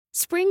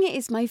Spring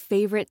is my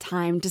favorite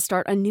time to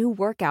start a new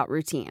workout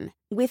routine.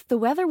 With the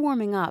weather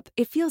warming up,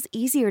 it feels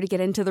easier to get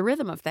into the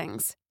rhythm of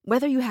things.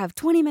 Whether you have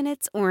 20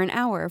 minutes or an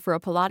hour for a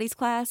Pilates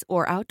class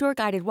or outdoor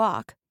guided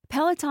walk,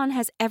 Peloton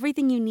has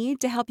everything you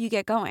need to help you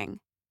get going.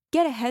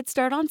 Get a head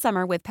start on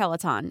summer with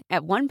Peloton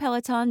at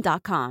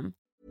onepeloton.com.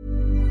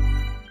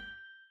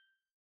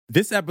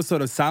 This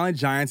episode of Silent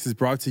Giants is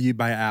brought to you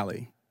by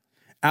Ally.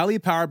 Ally,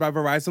 powered by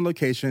Verizon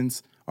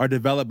locations, are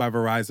developed by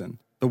Verizon,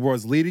 the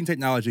world's leading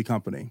technology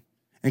company.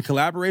 In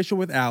collaboration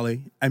with Ally,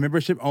 a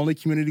membership-only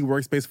community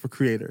workspace for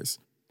creators.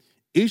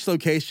 Each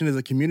location is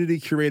a community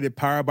curated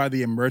powered by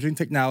the emerging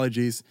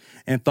technologies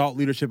and thought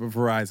leadership of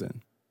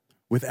Verizon.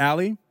 With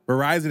Ally,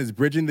 Verizon is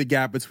bridging the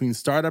gap between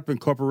startup and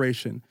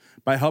corporation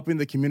by helping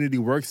the community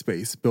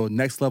workspace build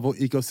next-level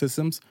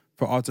ecosystems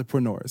for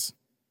entrepreneurs.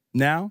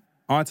 Now,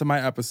 on to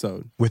my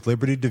episode with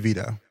Liberty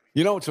DeVito.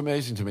 You know, it's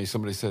amazing to me.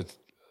 Somebody said,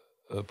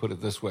 put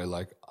it this way,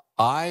 like,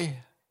 I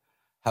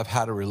have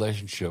had a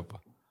relationship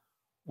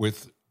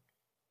with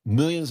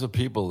millions of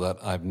people that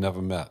I've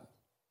never met.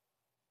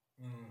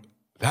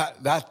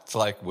 That's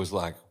like, was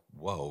like,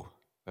 whoa,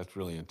 that's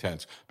really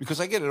intense. Because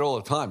I get it all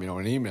the time, you know,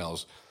 in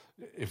emails.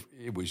 If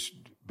it was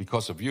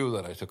because of you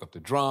that I took up the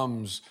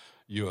drums,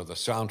 you're the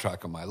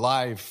soundtrack of my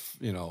life,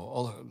 you know,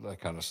 all that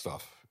kind of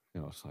stuff.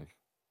 You know, it's like,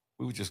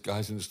 we were just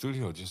guys in the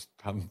studio just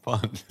having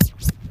fun.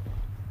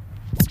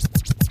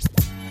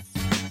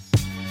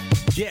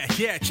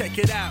 Yeah, check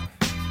it out.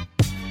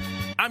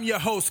 I'm your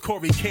host,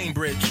 Corey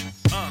Cambridge.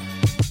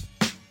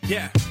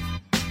 Yeah.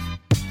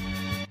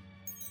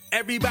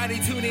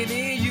 Everybody tuning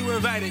in, you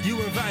invited.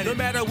 No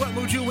matter what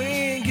mood you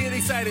in, get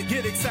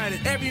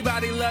excited.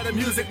 Everybody love the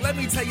music, let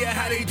me tell you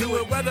how they do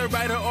it. Whether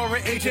writer or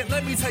an agent,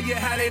 let me tell you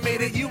how they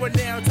made it. You are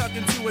now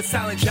talking to a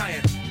silent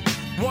giant.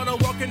 Wanna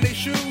walk in their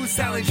shoes,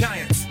 silent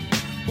giants.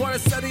 Wanna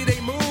study they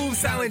moves,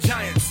 silent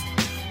giants.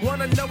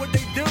 Wanna know what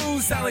they do,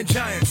 silent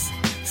giants.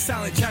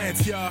 Silent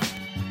giants, y'all.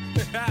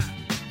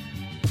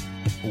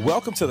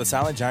 Welcome to the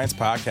Silent Giants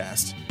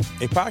Podcast,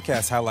 a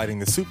podcast highlighting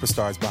the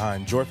superstars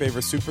behind your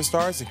favorite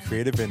superstars in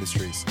creative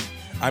industries.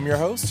 I'm your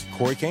host,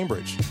 Corey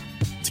Cambridge.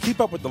 To keep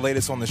up with the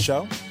latest on the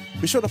show,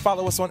 be sure to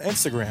follow us on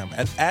Instagram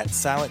at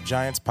Silent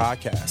Giants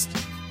Podcast.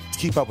 To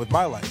keep up with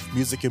my life,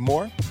 music, and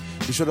more,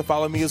 be sure to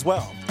follow me as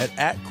well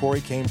at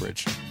Corey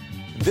Cambridge.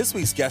 This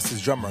week's guest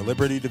is drummer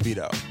Liberty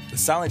DeVito, the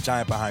silent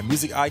giant behind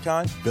music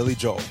icon Billy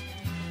Joel.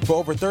 For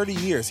over 30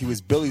 years, he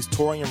was Billy's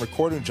touring and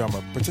recording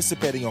drummer,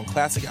 participating on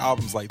classic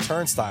albums like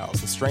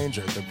Turnstiles, The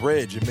Stranger, The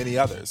Bridge, and many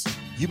others.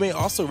 You may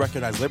also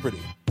recognize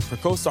Liberty for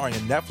co-starring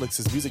in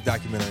Netflix's music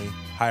documentary,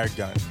 Hired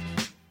Gun.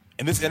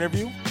 In this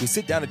interview, we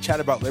sit down to chat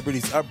about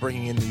Liberty's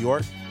upbringing in New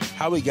York,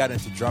 how he got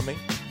into drumming,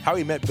 how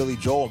he met Billy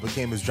Joel and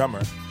became his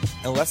drummer,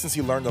 and lessons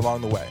he learned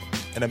along the way.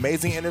 An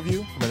amazing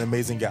interview from an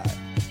amazing guy.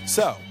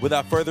 So,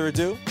 without further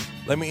ado,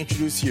 let me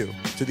introduce you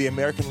to the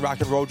American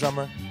rock and roll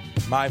drummer,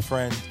 my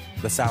friend,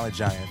 the silent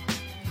giant,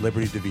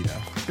 Liberty DeVito.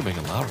 You can make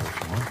it louder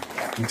if you want.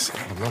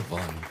 I love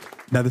volume.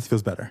 Now this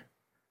feels better.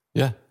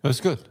 Yeah, that's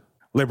good.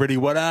 Liberty,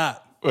 what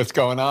up? What's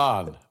going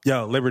on?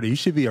 Yo, Liberty, you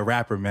should be a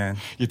rapper, man.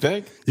 You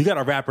think? You got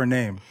a rapper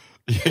name.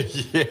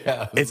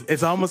 Yeah.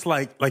 It's almost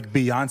like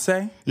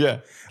Beyonce.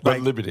 Yeah, but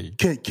like, Liberty.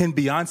 Can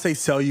Beyonce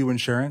sell you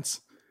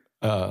insurance?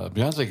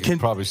 Beyonce can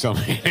probably sell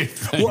me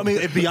anything. Well, I mean,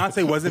 if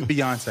Beyonce wasn't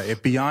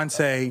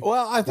Beyonce,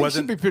 well, I think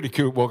she'd be pretty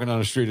cute walking down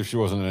the street if she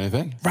wasn't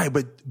anything. Right,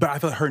 but I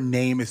feel like her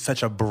name is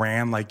such a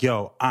brand. Like,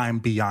 yo,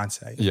 I'm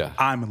Beyonce. Yeah,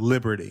 I'm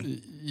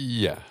Liberty.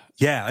 Yeah,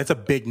 it's a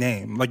big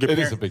name. Like it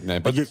is a big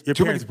name, but your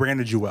parents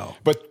branded you well.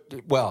 But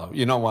well,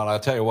 you know what? I'll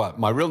tell you what.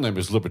 My real name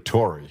is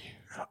Libertori.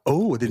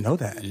 Oh, I didn't know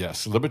that.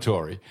 Yes,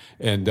 Libertori,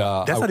 and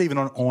that's not even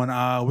on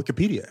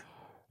Wikipedia.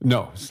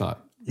 No, it's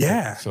not.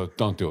 Yeah, so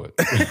don't do it.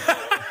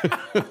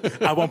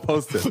 I won't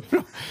post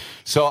it.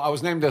 So I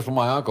was named after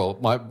my uncle.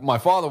 My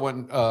father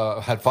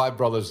had 5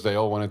 brothers. They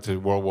all went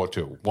into World War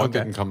II. One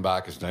didn't come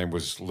back. His name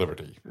was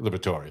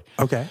Libertori.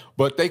 Okay.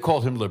 But they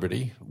called him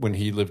Liberty when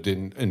he lived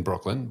in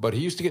Brooklyn. But he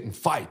used to get in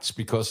fights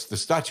because the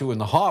statue in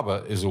the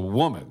harbor is a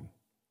woman.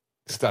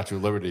 The Statue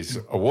of Liberty is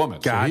a woman.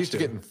 Gotcha. So he used to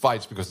get in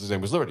fights because his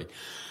name was Liberty.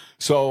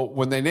 So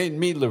when they named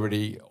me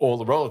Liberty, all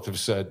the relatives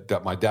said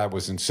that my dad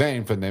was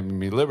insane for naming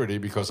me Liberty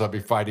because I'd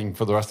be fighting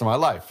for the rest of my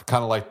life.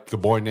 Kind of like the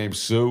boy named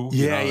Sue.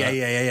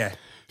 Yeah.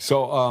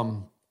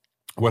 So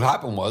what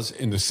happened was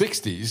in the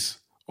 60s,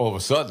 all of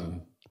a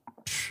sudden,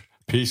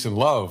 peace and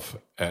love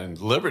and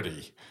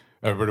liberty.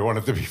 Everybody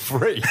wanted to be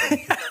free.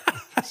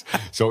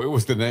 So it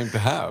was the name to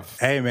have.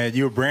 Hey, man,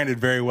 you were branded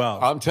very well.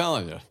 I'm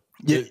telling you.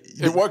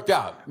 It worked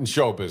out in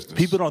show business.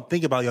 People don't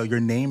think about, your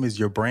name is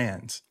your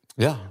brand.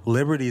 Yeah.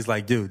 Liberty's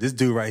like, dude, this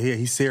dude right here,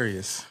 he's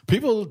serious.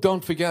 People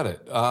don't forget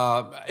it.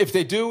 If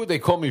they do, they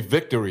call me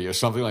Victory or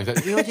something like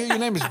that. Your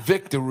name is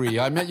Victory.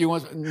 I met you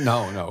once.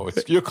 No,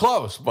 you're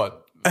close,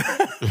 but...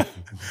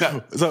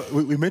 So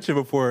we mentioned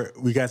before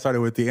we got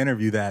started with the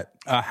interview that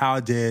how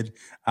did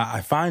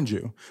I find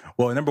you?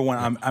 Well, number one,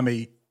 I'm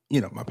a,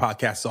 my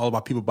podcast is all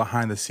about people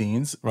behind the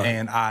scenes. Right.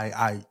 And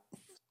I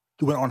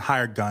went on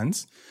Hired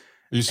Guns.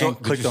 I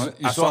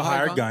saw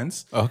Hired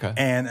Guns. Okay.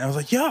 And I was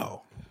like,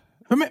 yo,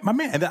 My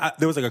man. And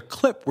there was like a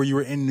clip where you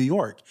were in New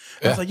York.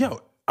 And I was like,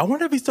 yo, I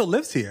wonder if he still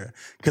lives here.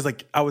 Because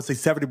like I would say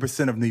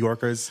 70% of New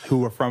Yorkers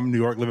who are from New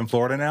York live in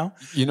Florida now.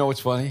 You know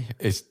what's funny?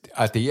 It's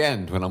at the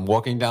end when I'm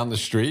walking down the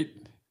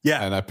street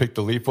and I pick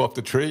the leaf off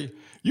the tree.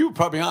 You were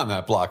probably on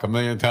that block a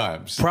million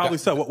times. Probably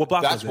so. What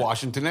block was it? That's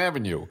Washington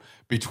Avenue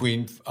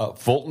between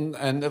Fulton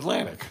and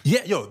Atlantic.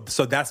 Yeah,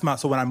 so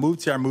so when I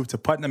moved here, I moved to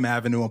Putnam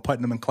Avenue and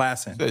Putnam and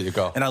Classen. There you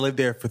go. And I lived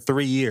there for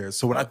 3 years.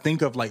 So when I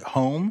think of like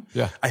home,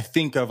 I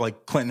think of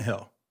like Clinton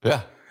Hill.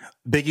 Yeah.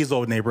 Biggie's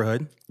old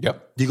neighborhood.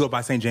 Yep. Do you go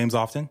by St. James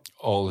often?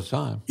 All the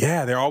time.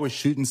 Yeah, they're always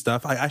shooting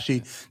stuff. I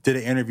actually did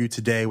an interview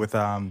today with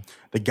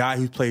the guy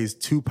who plays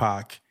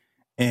Tupac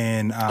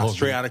in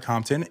Straight Outta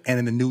Compton and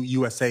in the new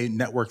USA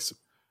Network's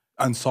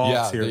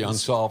Unsolved series. The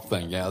Unsolved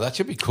thing. Yeah, that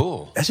should be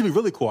cool. That should be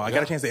really cool. I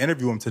got a chance to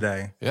interview him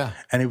today. Yeah.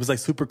 And it was like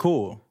super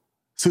cool.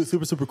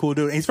 Super cool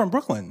dude. And he's from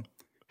Brooklyn.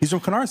 He's from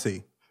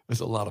Canarsie. There's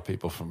a lot of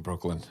people from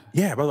Brooklyn.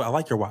 Yeah, brother, I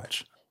like your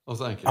watch. Oh,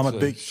 thank you. I'm a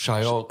big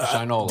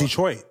Shinola.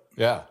 Detroit.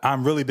 Yeah.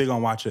 I'm really big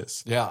on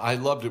watches. Yeah, I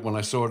loved it when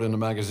I saw it in the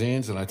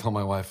magazines, and I told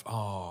my wife,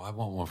 I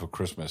want one for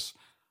Christmas.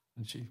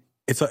 And she...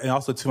 And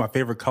also, too, my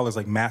favorite color is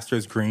like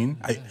Masters Green.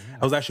 I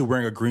was actually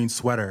wearing a green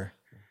sweater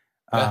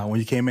when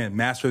you came in.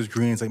 Masters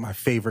Green is like my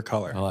favorite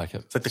color. I like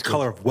it. It's like the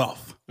color of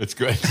wealth. It's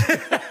good.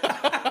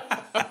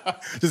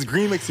 Just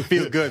green makes you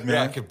feel good,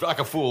 man. Yeah, I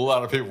can fool a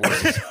lot of people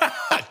with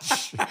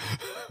it.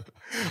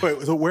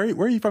 Wait, so where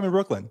are you from in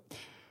Brooklyn?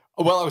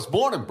 Well, I was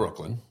born in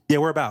Brooklyn. Yeah,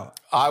 where about?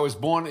 I was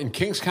born in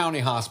Kings County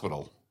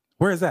Hospital.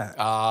 Where is that?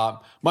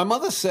 My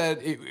mother said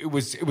it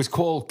was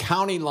called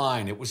County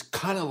Line. It was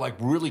kind of like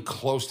really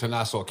close to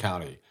Nassau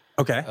County.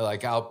 Okay.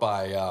 Like out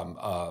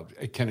by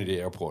Kennedy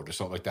Airport or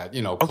something like that.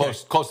 You know,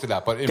 close to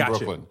that, but in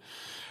Brooklyn.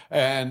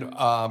 And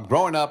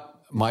growing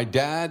up, my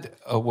dad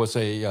was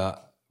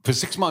for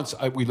 6 months,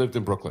 we lived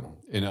in Brooklyn.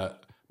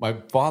 My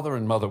father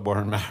and mother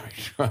weren't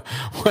married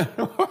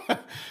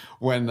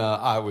when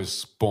I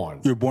was born.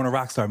 You were born a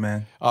rock star,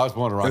 man. I was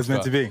born a rock star. It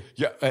was meant to be.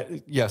 Yeah,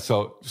 yeah.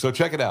 So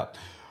check it out.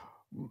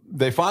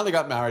 They finally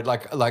got married.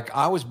 Like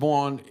I was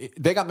born.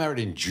 They got married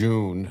in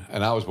June,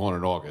 and I was born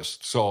in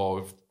August.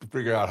 So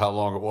figure out how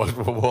long it was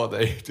before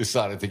they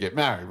decided to get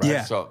married, right?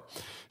 Yeah.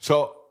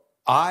 So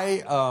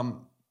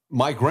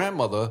my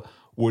grandmother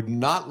would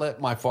not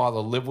let my father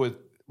live with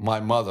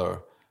my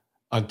mother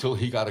until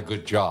he got a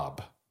good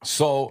job.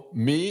 So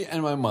me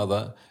and my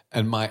mother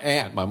and my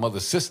aunt, my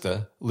mother's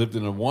sister, lived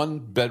in a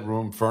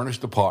 1-bedroom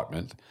furnished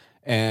apartment,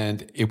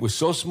 and it was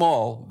so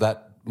small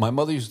that my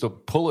mother used to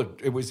pull it.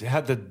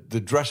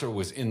 The dresser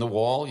was in the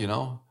wall, you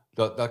know,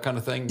 that kind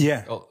of thing.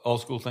 Yeah,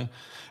 old school thing.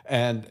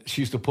 And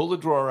she used to pull the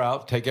drawer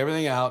out, take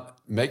everything out,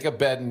 make a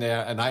bed in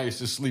there, and I used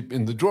to sleep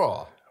in the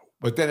drawer.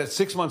 But then at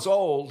 6 months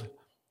old,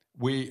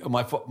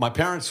 my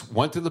parents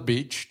went to the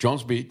beach,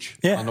 Jones Beach.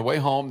 Yeah. On the way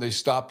home, they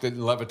stopped in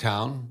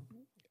Levittown,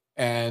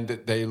 and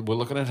they were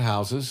looking at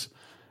houses,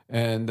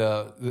 and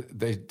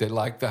they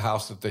liked the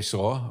house that they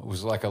saw. It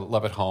was like a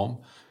Levitt home,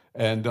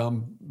 and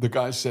the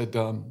guy said,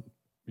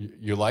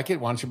 "You like it?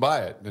 Why don't you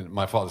buy it?" And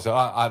my father said,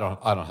 "I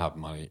don't have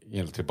money,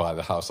 to buy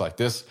the house like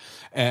this."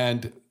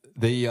 And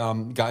the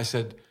guy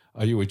said,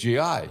 "Are you a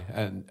GI?"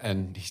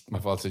 And my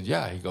father said,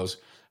 "Yeah." He goes,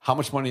 "How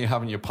much money do you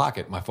have in your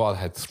pocket?" My father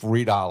had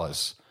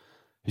 $3.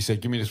 He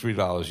said, "Give me the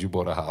 $3. You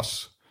bought a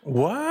house."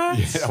 What?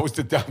 Yeah, that was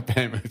the down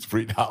payment. It's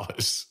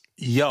 $3.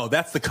 Yo,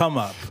 that's the come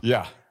up.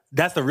 Yeah.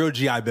 That's the real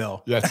GI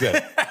Bill. That's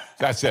it.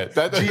 That's it.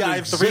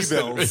 GI 3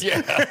 bills.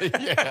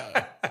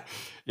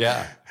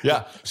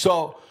 Yeah.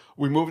 So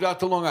we moved out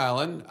to Long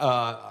Island,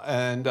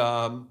 and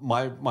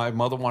my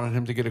mother wanted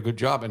him to get a good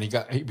job, and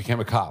he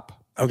became a cop.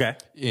 Okay.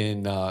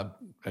 In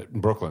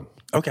Brooklyn.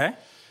 Okay.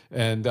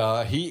 And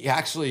he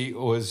actually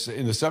was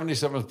in the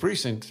 77th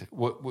precinct,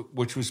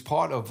 which was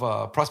part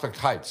of Prospect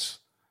Heights.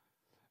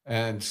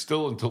 And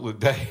still until the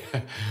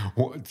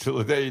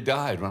day he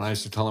died, when I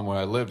used to tell him where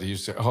I lived, he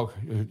used to say, "Oh,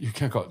 you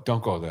can't go.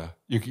 Don't go there.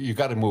 You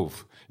got to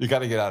move. You got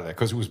to get out of there,"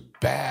 because it was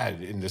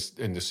bad in the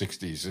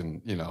 60s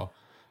and the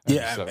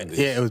 70s.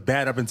 Yeah, it was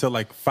bad up until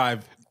like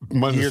 5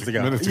 years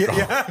ago. Minutes ago.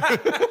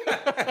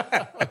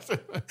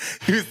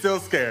 He was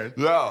still scared.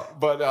 Yeah,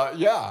 but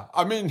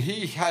I mean,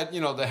 he had,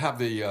 they have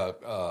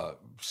the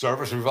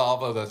service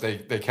revolver that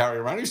they carry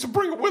around. He used to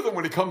bring it with him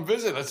when he come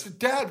visit. I said,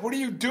 "Dad, what are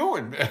you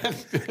doing, man?"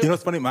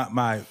 It's funny.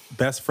 My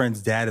best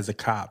friend's dad is a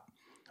cop,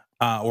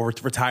 or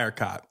retired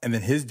cop, and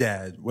then his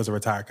dad was a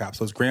retired cop.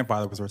 So his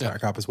grandfather was a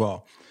retired cop as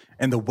well.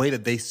 And the way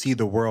that they see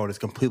the world is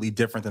completely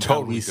different than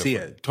how we see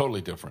it.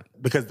 Totally different.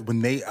 Because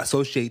when they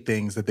associate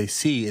things that they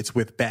see, it's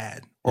with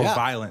bad or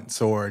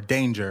violence or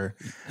danger.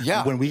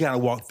 Yeah. When we got to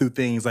walk through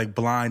things like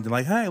blind and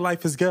like, hey,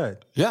 life is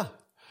good. Yeah.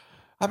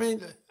 I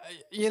mean,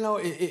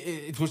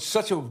 it was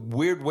such a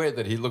weird way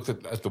that he looked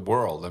at the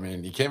world. I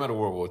mean, he came out of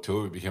World War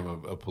II. He became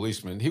a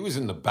policeman. He was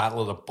in the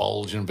Battle of the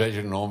Bulge,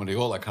 Invasion of Normandy,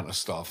 all that kind of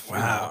stuff.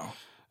 Wow.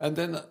 And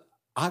then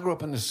I grew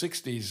up in the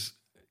 60s.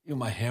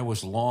 My hair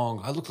was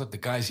long. I looked like the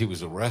guys he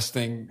was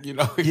arresting,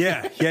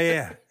 Yeah.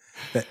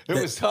 It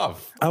was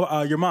tough.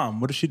 Your mom,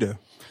 what did she do?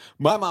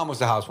 My mom was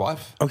a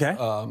housewife. Okay.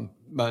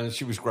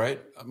 she was great.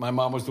 My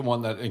mom was the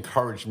one that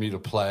encouraged me to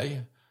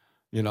play.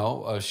 You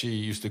know, she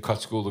used to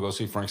cut school to go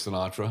see Frank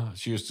Sinatra.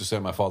 She used to say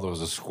my father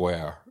was a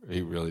square.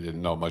 He really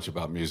didn't know much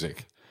about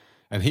music.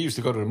 And he used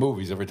to go to the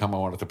movies every time I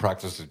wanted to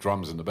practice the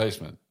drums in the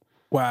basement.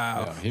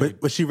 Wow. Yeah,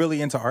 was she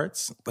really into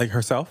arts, like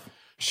herself?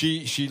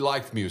 She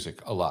liked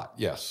music a lot,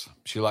 yes.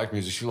 She liked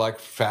music. She liked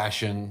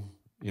fashion.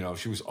 You know,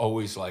 she was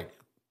always like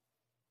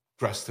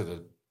dressed to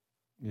the,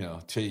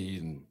 T,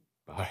 and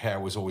her hair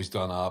was always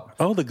done up.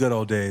 Oh, the good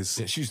old days.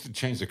 Yeah, she used to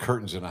change the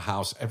curtains in a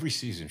house. Every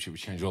season, she would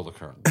change all the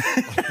curtains.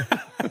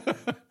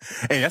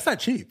 Hey, that's not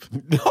cheap.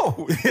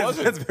 No, it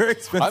wasn't. That's very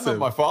expensive. I remember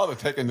my father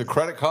taking the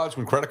credit cards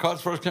when credit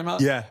cards first came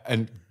out. Yeah.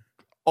 And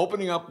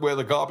opening up where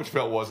the garbage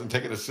pail was and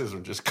taking a scissor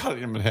and just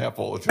cutting them in half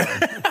all the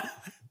time.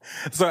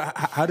 So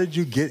how did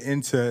you get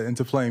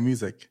into playing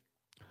music?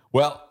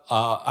 Well,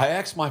 I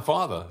asked my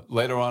father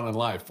later on in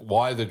life,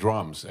 why the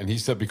drums? And he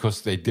said,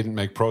 because they didn't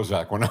make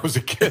Prozac when I was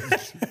a kid.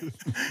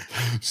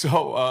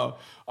 So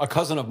a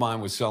cousin of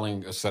mine was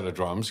selling a set of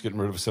drums, getting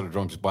rid of a set of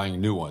drums,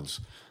 buying new ones.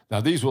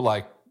 Now, these were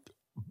like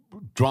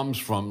drums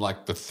from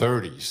like the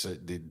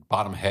 30s. The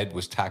bottom head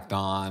was tacked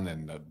on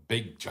and a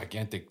big,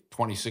 gigantic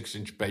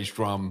 26-inch bass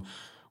drum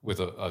with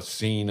a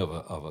scene of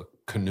a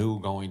canoe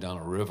going down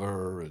a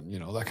river and,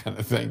 that kind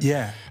of thing.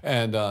 Yeah.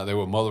 And they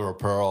were mother of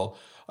pearl.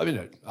 I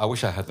mean, I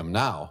wish I had them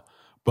now.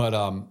 But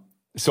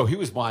so he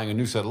was buying a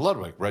new set of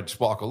Ludwig, Red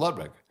Sparkle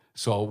Ludwig.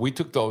 So we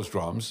took those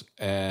drums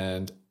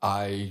and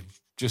I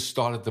just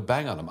started to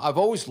bang on them. I've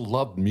always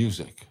loved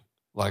music,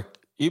 like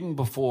even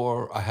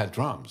before I had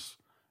drums.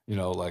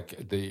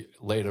 Like the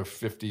later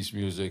 50s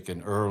music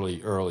and early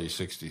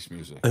 60s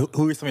music.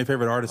 Who are some of your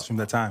favorite artists from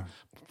that time?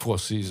 Four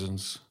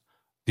Seasons,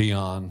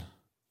 Dion.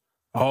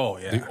 Oh,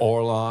 yeah. The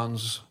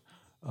Orlons.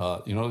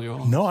 You know the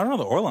Orlons? No, I don't know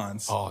the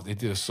Orlons. Oh, they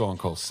did a song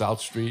called South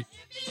Street.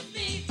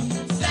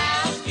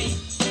 South Street,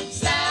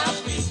 South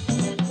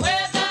Street,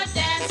 where the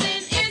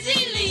dancing is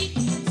elite.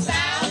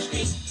 South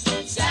Street,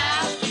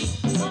 South Street,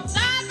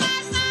 side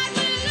by side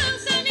we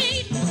loose and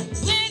eat.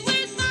 Swing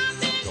with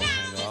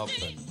something Up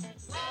and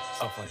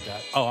stuff like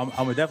that. Oh, I'm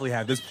gonna definitely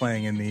have this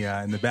playing in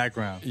the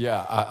background.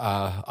 Yeah,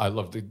 I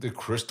love the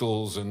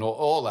Crystals and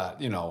all that.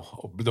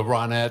 The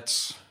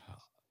Ronettes.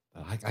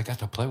 I got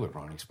to play with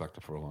Ronnie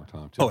Spector for a long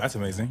time, too. Oh, that's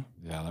amazing.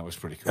 Yeah, that was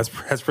pretty cool.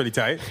 That's pretty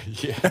tight.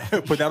 Yeah.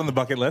 Put that on the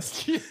bucket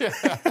list.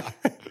 Yeah.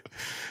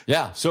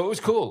 Yeah, so it was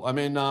cool. I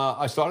mean,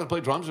 I started to play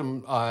drums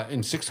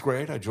in sixth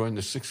grade. I joined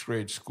the sixth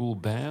grade school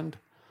band,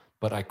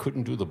 but I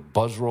couldn't do the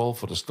buzz roll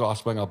for the Star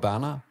Spangled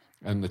Banner.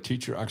 And the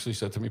teacher actually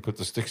said to me, put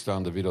the sticks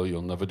down, DeVito,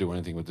 you'll never do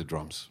anything with the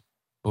drums.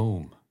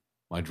 Boom.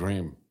 My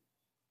dream.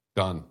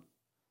 Done.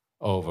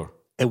 Over.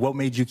 And what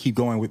made you keep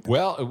going with them?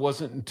 Well, it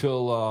wasn't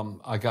until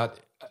I got...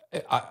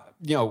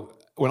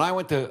 when I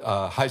went to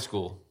high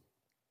school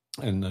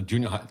and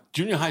junior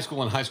high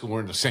school and high school were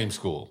in the same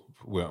school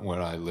when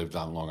I lived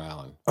on Long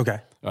Island. Okay.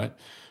 Right.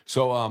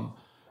 So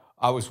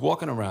I was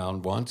walking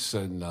around once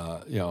and,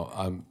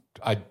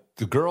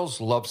 the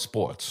girls loved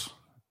sports,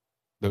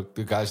 the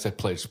guys that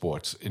played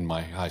sports in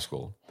my high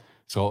school.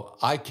 So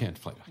I can't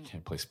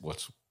play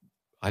sports.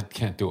 I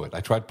can't do it.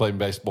 I tried playing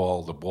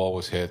baseball. The ball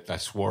was hit. I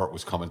swore it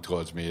was coming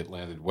towards me. It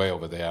landed way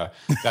over there.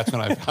 That's when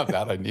I found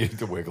out I needed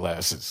to wear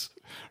glasses.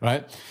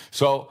 Right?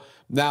 So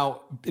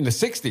now in the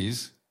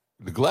 60s,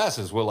 the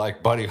glasses were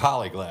like Buddy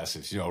Holly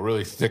glasses,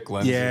 really thick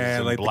lenses. Yeah,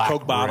 and like black the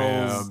Coke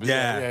bottles. rim.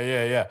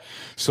 Yeah.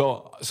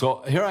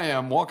 So here I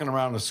am walking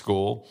around the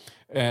school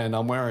and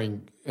I'm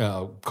wearing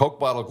Coke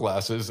bottle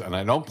glasses and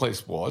I don't play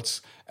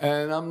sports.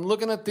 And I'm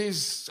looking at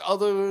these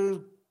other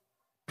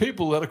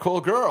people that are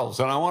called girls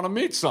and I want to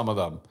meet some of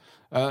them.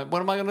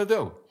 What am I going to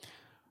do?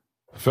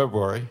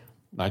 February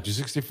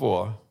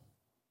 1964,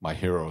 my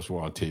heroes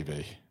were on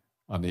TV.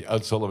 On the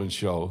Ed Sullivan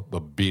Show, the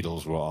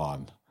Beatles were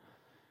on.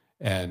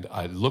 And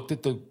I looked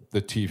at the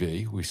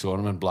TV. We saw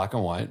them in black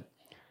and white.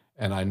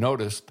 And I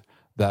noticed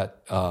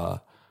that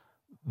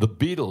the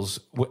Beatles,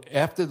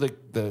 after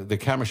the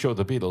camera showed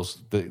the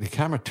Beatles, the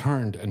camera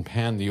turned and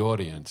panned the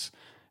audience.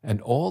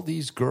 And all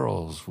these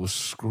girls were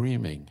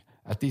screaming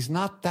at these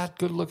not that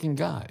good-looking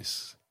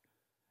guys.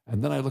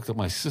 And then I looked at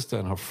my sister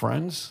and her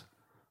friends,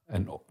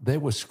 and they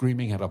were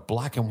screaming at a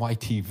black and white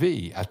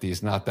TV at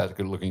these not that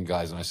good-looking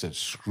guys. And I said,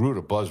 screw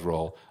the buzz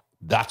roll.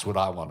 That's what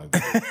I want to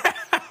do.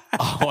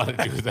 I want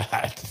to do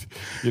that.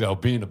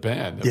 Being a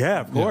band.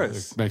 Yeah, of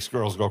course. It makes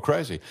girls go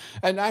crazy.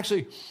 And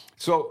actually,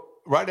 so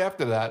right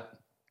after that,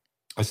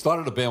 I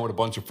started a band with a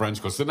bunch of friends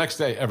because the next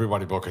day,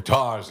 everybody bought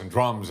guitars and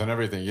drums and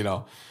everything,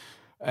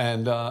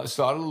 And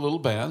started a little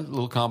band, a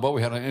little combo.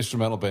 We had an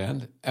instrumental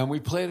band. And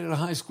we played at a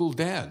high school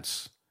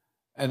dance.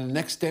 And the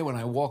next day when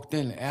I walked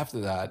in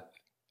after that,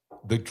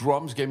 the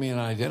drums gave me an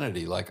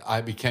identity. Like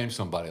I became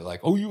somebody.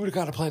 Like, oh, you were the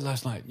guy that played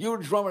last night. You were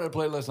the drummer that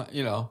played last night,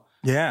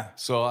 Yeah.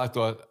 So I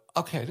thought,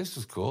 okay, this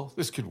is cool.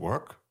 This could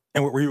work.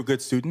 And were you a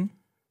good student?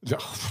 No.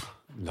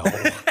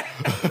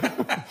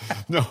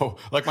 No.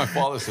 Like my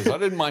father says, I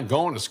didn't mind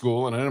going to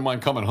school and I didn't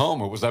mind coming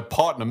home. It was that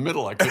part in the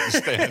middle I couldn't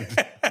stand.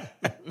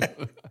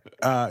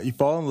 You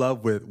fall in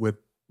love with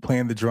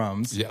playing the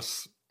drums.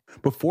 Yes.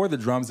 before the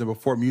drums and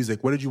before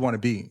music, what did you want to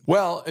be?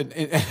 Well,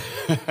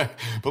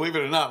 believe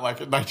it or not,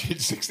 like in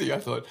 1960, I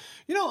thought,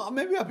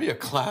 maybe I'll be a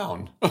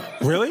clown.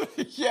 Really?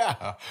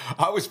 Yeah.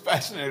 I was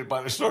fascinated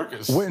by the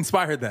circus. What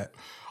inspired that?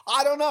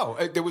 I don't know.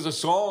 There was a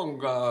song,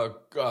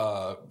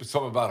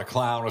 something about a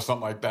clown or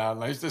something like that,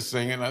 and I used to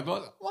sing it, and I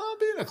thought, well,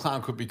 being a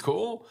clown could be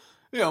cool.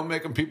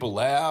 Making people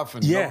laugh,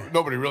 and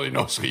nobody really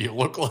knows what you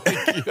look like.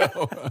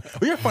 Well,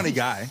 you're a funny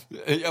guy.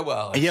 Yeah,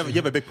 well, and you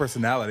have a big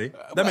personality.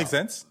 That makes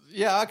sense.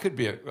 Yeah, I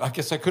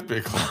guess I could be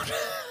a clown.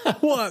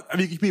 Well, I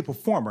mean, you could be a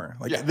performer.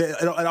 Like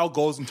it all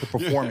goes into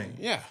performing.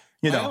 Yeah.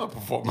 I am a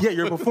performer. Yeah,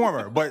 you're a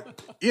performer,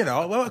 but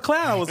a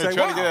clown. I was like,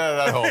 trying to get out of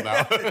that hole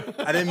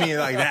now. I didn't mean it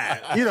like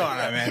that. You know what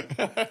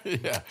I mean?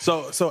 Yeah.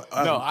 So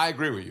no, I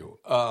agree with you.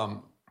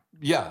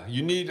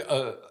 You need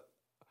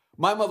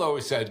my mother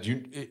always said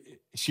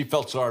she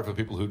felt sorry for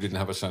people who didn't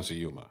have a sense of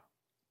humor.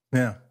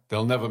 Yeah.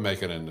 They'll never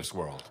make it in this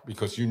world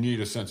because you need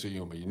a sense of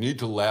humor. You need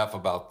to laugh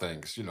about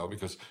things,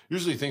 because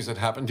usually things that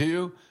happen to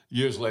you,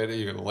 years later,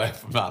 you're going to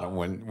laugh about them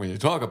when you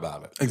talk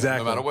about it.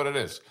 Exactly. No matter what it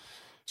is.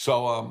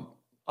 So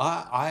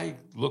I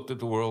looked at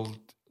the world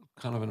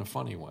kind of in a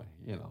funny way,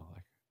 like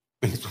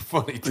things were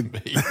funny to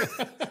me.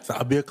 So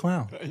I'll be a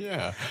clown.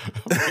 Yeah.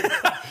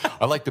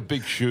 I like the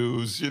big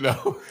shoes,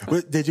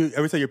 Did you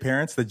ever tell your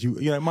parents that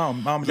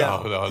mom,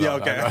 dad? No. Yeah,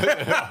 okay.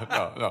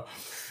 No.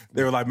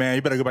 They were like, man,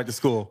 you better go back to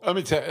school. Let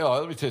me tell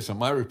you something.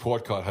 My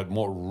report card had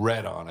more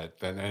red on it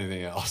than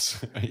anything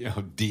else.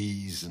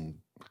 D's and.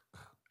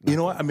 You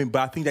know what? I mean,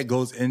 but I think that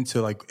goes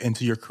into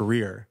your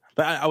career.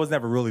 But I was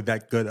never really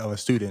that good of a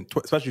student,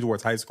 especially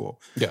towards high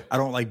school. Yeah. I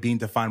don't like being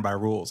defined by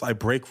rules. I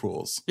break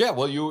rules. Yeah,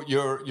 well,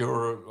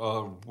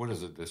 you're what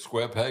is it? The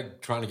square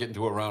peg trying to get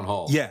into a round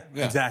hole. Yeah.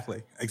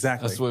 Exactly.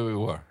 That's the way we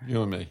were,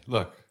 you and me.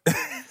 Look,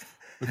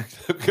 we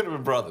could have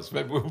been brothers.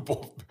 Maybe we're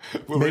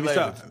related.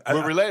 So.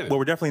 We're related. Well,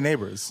 we're definitely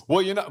neighbors.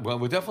 Well,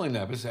 we're definitely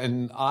neighbors.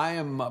 And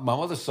my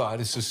mother's side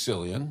is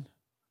Sicilian,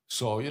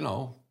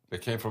 so they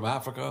came from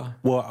Africa.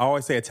 Well, I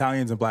always say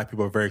Italians and Black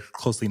people are very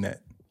closely knit.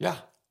 Yeah.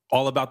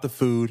 All about the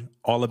food,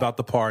 all about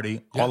the party,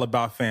 all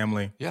about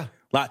family. Yeah.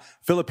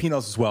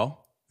 Filipinos as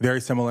well,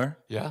 very similar.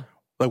 Yeah.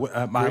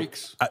 Like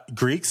Greeks.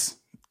 Greeks.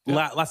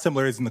 Yeah. Lot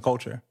similarities in the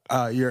culture.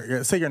 Say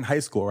you're in high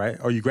school, right?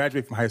 Or you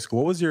graduate from high school.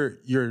 What was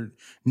your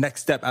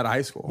next step out of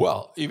high school?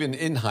 Well, even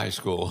in high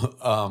school,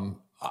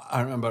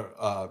 I remember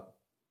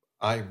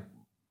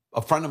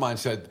a friend of mine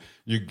said,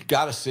 you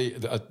got to see,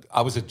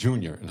 I was a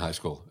junior in high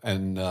school,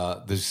 and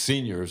the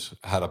seniors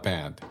had a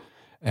band.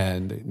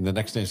 And the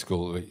next day in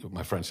school,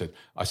 my friend said,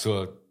 I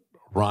saw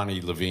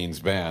Ronnie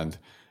Levine's band.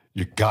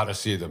 You got to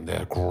see them.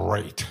 They're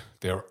great.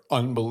 They're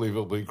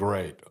unbelievably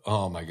great.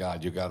 Oh, my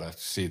God, you got to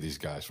see these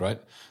guys, right?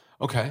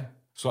 Okay.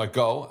 So I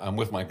go. I'm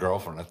with my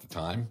girlfriend at the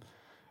time.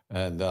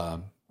 And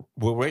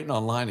we're waiting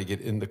online to get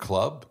in the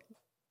club.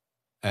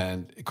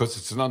 And because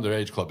it's an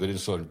underage club, they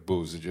didn't serve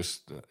booze. They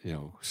just,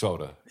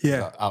 soda.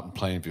 Yeah. Out in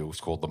Plainview. It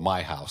was called the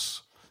My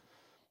House.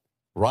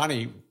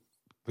 Ronnie,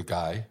 the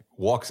guy,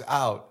 walks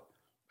out.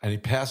 And he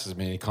passes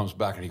me and he comes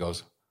back and he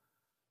goes,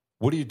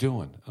 what are you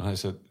doing? And I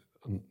said,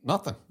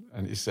 nothing.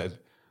 And he said,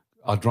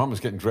 our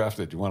drummer's getting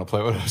drafted. Do you want to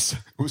play with us?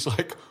 It was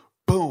like,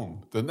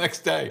 boom. The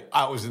next day,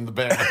 I was in the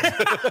band.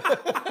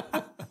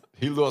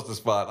 He lost the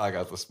spot. I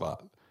got the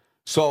spot.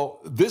 So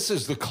this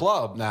is the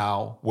club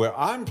now where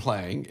I'm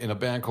playing in a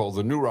band called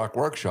the New Rock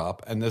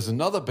Workshop. And there's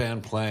another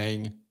band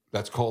playing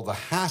that's called the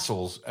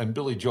Hassles. And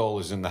Billy Joel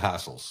is in the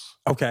Hassles.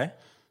 Okay.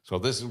 So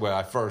this is where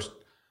I first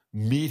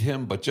meet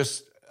him, but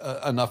just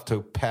enough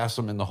to pass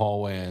him in the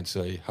hallway and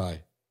say,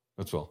 hi.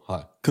 That's all.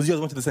 Hi. Because you guys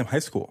went to the same high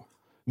school.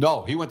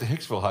 No, he went to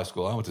Hicksville High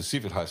School. I went to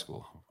Seaford High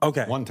School.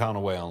 Okay. One town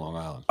away on Long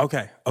Island.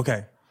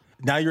 Okay.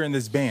 Now you're in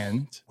this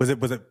band. Was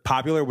it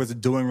popular? Was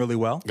it doing really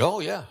well?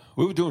 Oh, yeah.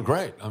 We were doing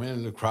great. I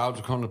mean, the crowds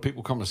were coming,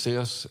 people come to see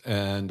us.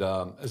 And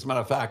as a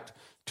matter of fact,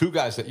 two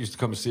guys that used to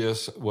come to see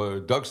us were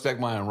Doug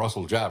Stegmeyer and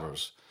Russell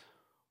Javers,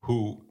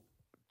 who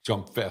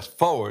jumped fast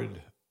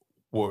forward,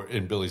 were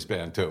in Billy's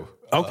band too.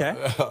 Okay.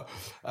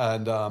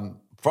 And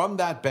from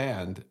that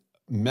band,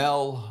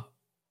 Mel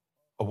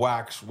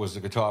Wax was the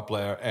guitar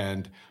player,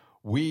 and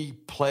we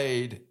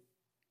played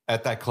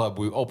at that club.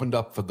 We opened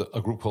up for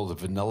a group called the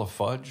Vanilla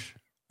Fudge.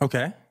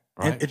 Okay.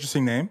 Right?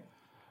 Interesting name.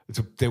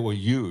 They were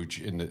huge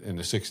in the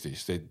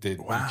 60s. They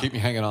Keep Me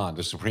Hanging On.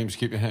 The Supremes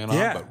Keep Me Hanging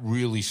On, but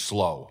really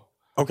slow.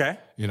 Okay.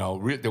 They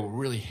were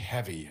really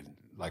heavy and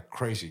like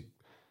crazy.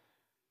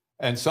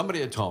 And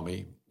somebody had told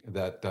me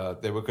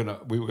that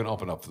we were gonna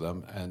open up for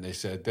them, and they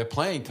said they're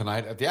playing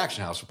tonight at the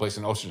Action House, a place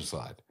in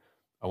Oceanside.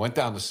 I went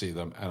down to see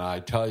them, and I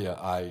tell you,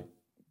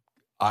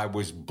 I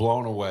was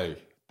blown away.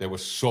 They were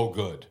so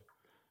good.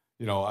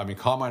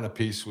 Carmine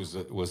Appice was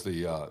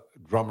the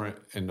drummer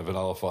in the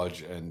Vanilla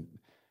Fudge, and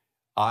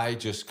I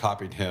just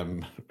copied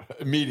him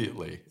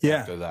immediately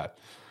after that.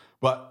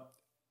 But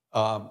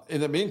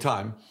in the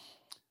meantime,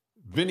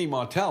 Vinnie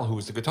Martell, who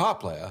was the guitar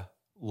player,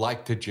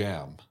 liked to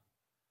jam.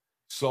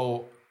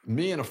 So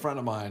me and a friend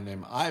of mine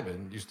named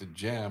Ivan used to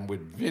jam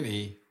with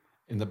Vinny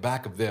in the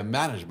back of their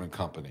management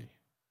company.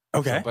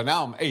 Okay. But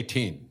now I'm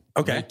 18.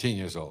 Okay. I'm 18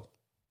 years old.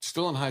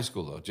 Still in high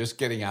school, though, just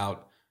getting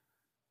out.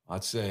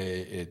 I'd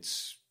say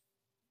it's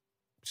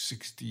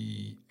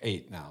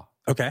 68 now.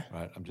 Okay.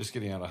 Right. I'm just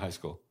getting out of high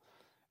school.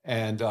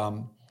 And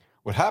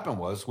what happened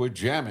was we're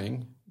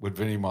jamming with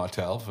Vinnie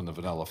Martell from the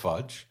Vanilla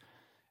Fudge.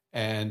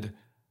 And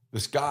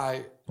this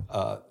guy,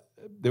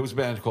 there was a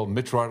band called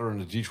Mitch Ryder and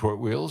the Detroit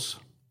Wheels.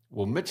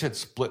 Well, Mitch had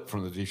split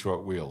from the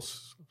Detroit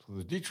Wheels. So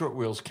the Detroit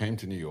Wheels came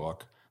to New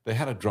York. They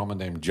had a drummer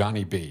named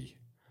Johnny B.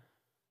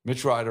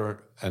 Mitch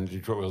Ryder and the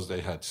Detroit Wheels, they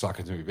had Sock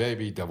It To Me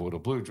Baby, Devil with a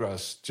Blue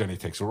Dress, Jenny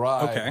Takes a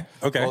Ride.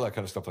 Okay. All that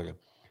kind of stuff like that.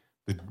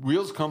 The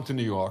Wheels come to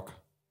New York,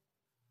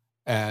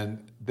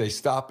 and they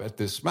stop at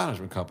this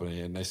management company,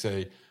 and they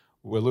say,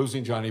 we're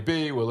losing Johnny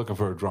B, we're looking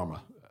for a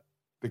drummer.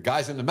 The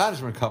guys in the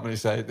management company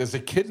say, there's a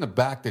kid in the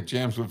back that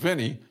jams with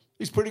Vinny.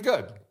 He's pretty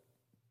good.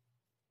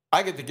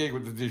 I get the gig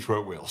with the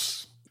Detroit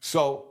Wheels.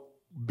 So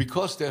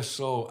because they're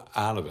so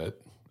out of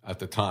it at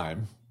the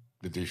time,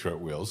 the Detroit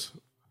Wheels,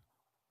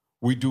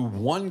 we do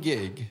one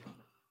gig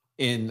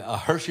in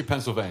Hershey,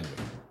 Pennsylvania.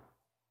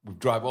 We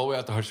drive all the way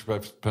out to Hershey,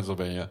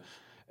 Pennsylvania,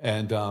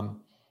 and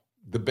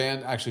the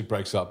band actually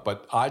breaks up,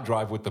 but I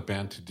drive with the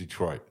band to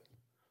Detroit.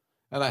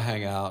 And I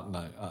hang out and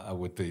I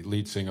with the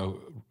lead singer.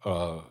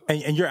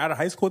 And you're out of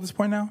high school at this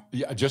point now?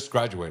 Yeah, I just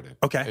graduated.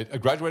 Okay. I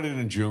graduated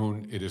in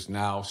June. It is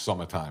now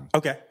summertime.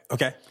 Okay.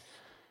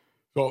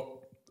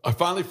 So I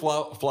finally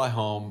fly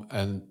home,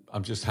 and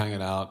I'm just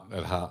hanging out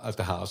at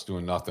the house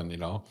doing nothing,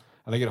 and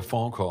I get a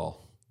phone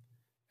call.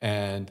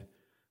 And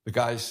the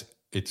guy's,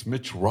 it's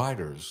Mitch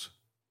Ryder's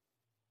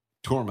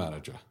tour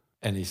manager.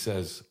 And he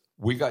says,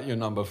 we got your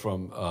number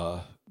from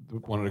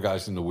one of the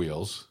guys in the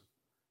Wheels,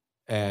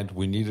 and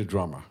we need a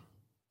drummer.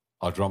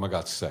 Our drummer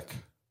got sick.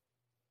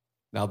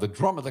 Now, the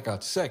drummer that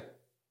got sick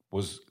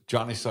was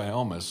Johnny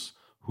Siomis,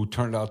 who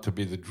turned out to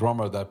be the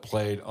drummer that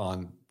played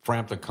on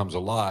Frampton Comes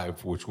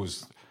Alive, which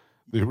was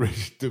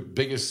the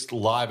biggest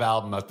live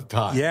album at the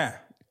time. Yeah.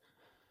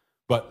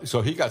 But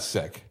so he got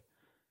sick.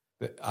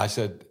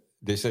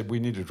 They said, we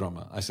need a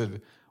drummer. I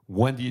said,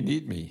 when do you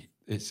need me?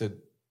 They said,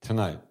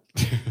 tonight.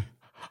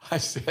 I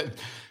said,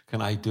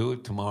 can I do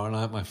it tomorrow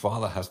night? My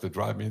father has to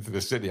drive me into the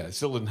city. I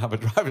still didn't have a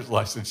driver's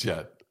license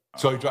yet.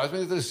 So he drives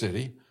me into the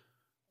city.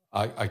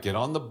 I get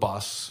on the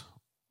bus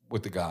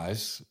with the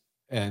guys.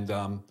 And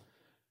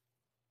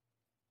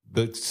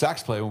the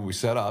sax player, when we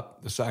set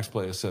up, the sax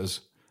player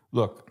says,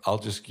 look, I'll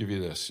just give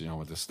you this,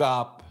 with the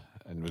stop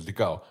and with the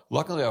go.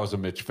 Luckily, I was a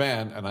Mitch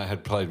fan, and I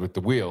had played with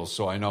the Wheels,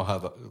 so I know how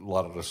a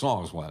lot of the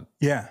songs went.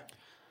 Yeah.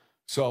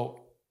 So,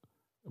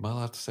 am I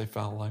allowed to say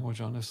foul language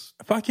on this?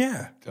 Fuck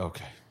yeah.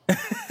 Okay.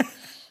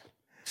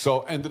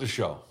 So, end of the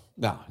show.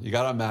 Now, you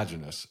got to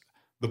imagine this.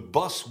 The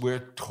bus we're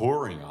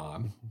touring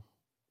on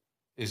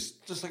is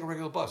just like a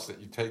regular bus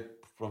that you take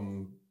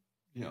from,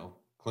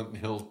 Clinton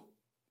Hill.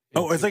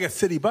 Oh, it's like a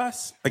city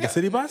bus? Like a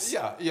city bus?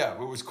 Yeah. It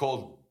was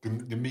called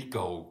the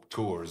Miko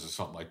Tours or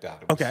something like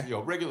that. It was, okay.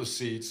 Regular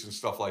seats and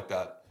stuff like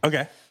that.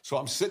 Okay. So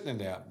I'm sitting in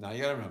there. Now,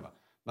 you got to remember,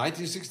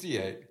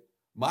 1968,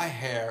 my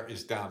hair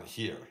is down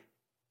here,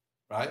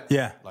 right?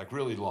 Yeah. Like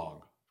really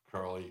long,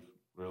 curly,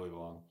 really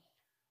long.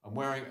 I'm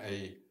wearing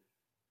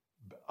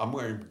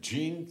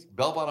jeans,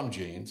 bell-bottom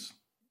jeans,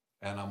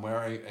 and I'm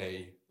wearing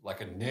a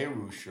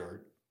Nehru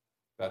shirt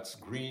that's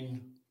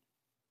green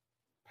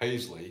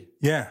paisley.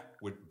 Yeah.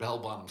 With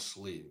bell-bottom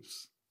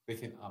sleeves.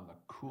 Thinking I'm the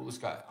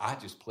coolest guy. I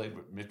just played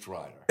with Mitch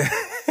Ryder.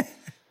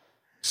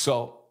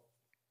 So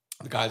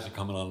the guys are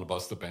coming on the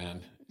bus, the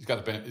band. He's got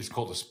a band. It's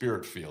called the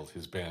Spirit Field,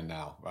 his band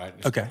now, right?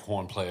 It's got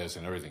horn players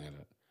and everything in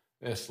it.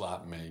 They're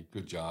slapping me.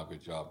 Good job.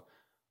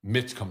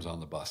 Mitch comes on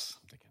the bus.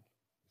 I'm thinking,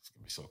 it's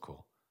going to be so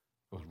cool.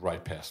 Goes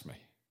right past me.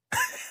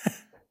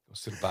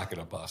 Goes to the back of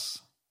the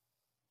bus.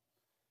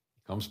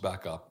 Comes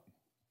back up.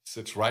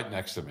 Sits right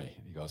next to me.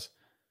 He goes,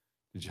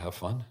 did you have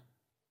fun?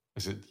 I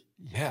said,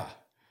 yeah.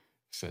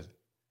 He said,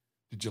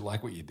 did you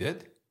like what you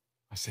did?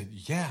 I said,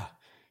 yeah.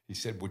 He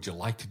said, would you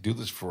like to do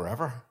this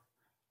forever?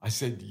 I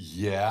said,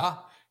 yeah.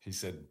 He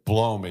said,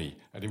 blow me.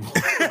 And he went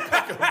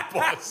back in the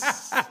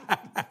bus.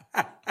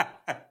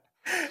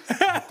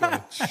 I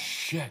thought,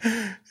 shit,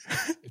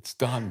 it's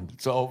done.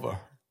 It's over.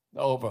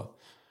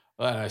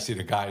 And I see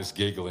the guys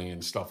giggling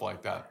and stuff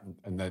like that.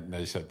 And then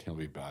they said, he'll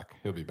be back.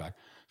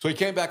 So he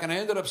came back, and I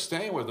ended up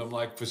staying with him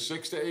for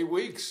 6 to 8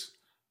 weeks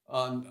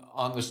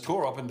on this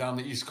tour up and down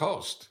the East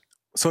Coast.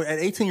 So at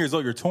 18 years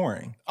old, you're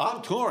touring.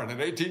 I'm touring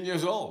at 18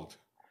 years old.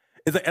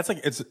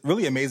 It's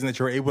really amazing that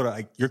you were able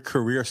to, your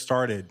career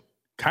started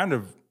kind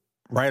of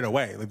right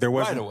away. There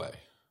wasn't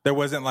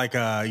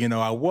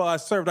I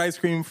served ice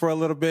cream for a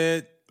little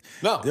bit.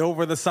 No.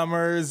 Over the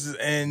summers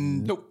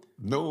and nope.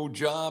 No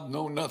job,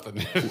 no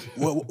nothing.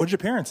 What did your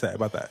parents say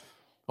about that?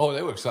 Oh,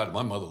 they were excited.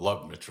 My mother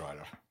loved Mitch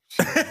Ryder.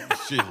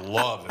 She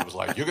loved it. It was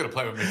like, you're going to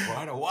play with Mitch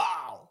Ryder?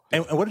 Wow.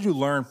 And what did you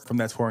learn from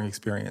that touring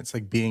experience,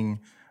 being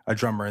a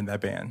drummer in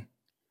that band?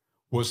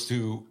 Was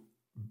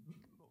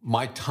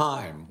my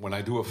time, when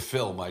I do a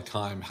fill, my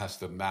time has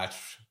to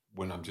match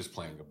when I'm just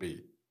playing a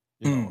beat.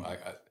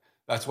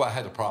 That's why I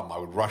had the problem. I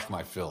would rush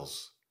my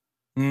fills.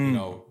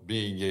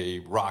 Being a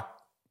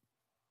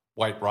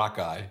white rock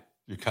guy,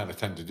 you kind of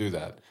tend to do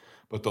that.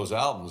 But those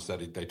albums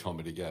that they told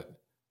me to get,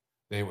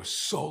 they were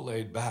so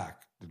laid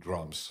back, the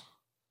drums,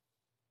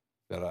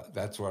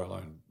 that's where I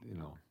learned,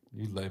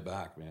 you lay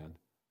back, man.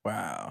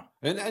 Wow.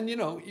 And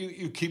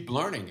you keep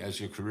learning as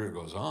your career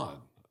goes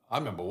on. I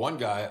remember one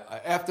guy,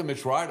 after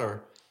Mitch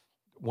Ryder,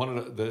 one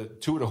of the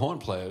two of the horn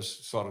players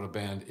started a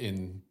band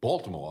in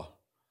Baltimore.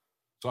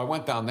 So I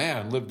went down there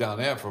and lived down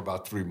there for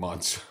about 3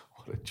 months.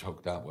 What a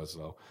joke that was,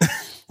 though.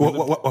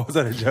 what was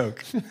that a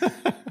joke?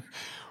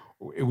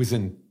 It was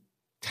in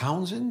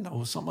Townsend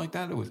or something like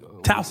that. It was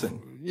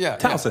Towson. Yeah.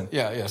 Towson.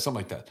 Yeah, something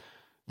like that.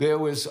 There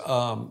was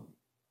a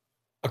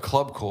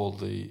club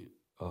called what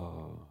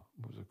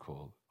was it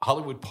called?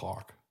 Hollywood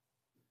Park.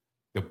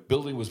 The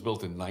building was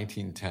built in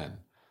 1910.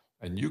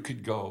 And you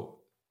could go,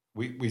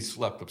 we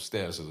slept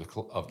upstairs of the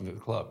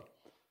club.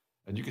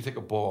 And you could take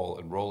a ball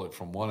and roll it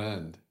from one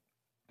end,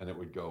 and it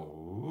would go,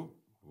 ooh,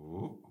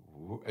 ooh,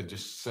 ooh, and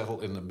just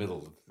settle in the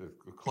middle.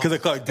 Because the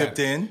clock dipped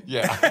in?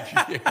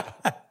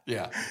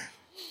 Yeah.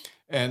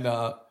 And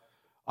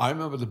I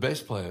remember the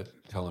bass player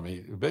telling me,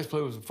 the bass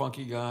player was a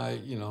funky guy,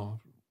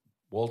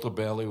 Walter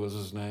Bailey was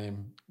his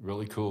name,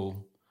 really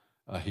cool.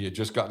 He had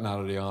just gotten out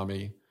of the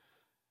Army,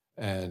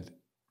 and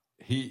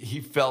he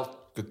felt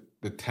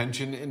the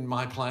tension in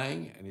my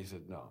playing, and he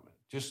said, no, man,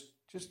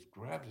 just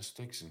grab the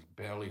sticks and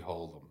barely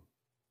hold them,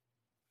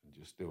 and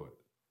just do it,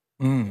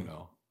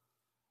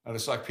 And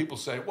it's like people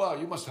say, well,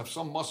 you must have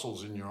some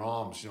muscles in your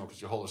arms,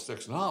 because you hold the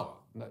sticks. No,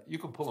 you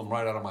can pull them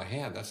right out of my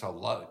hand. That's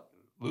how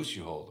loose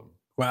you hold them.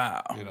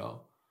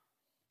 Wow.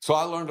 So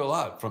I learned a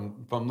lot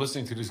from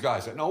listening to these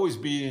guys, and always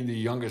being the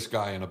youngest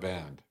guy in a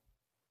band,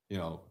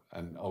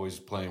 and always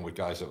playing with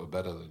guys that were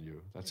better than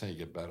you. That's how you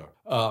get better.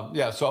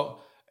 So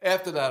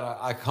after that,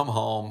 I come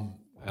home,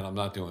 and I'm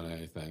not doing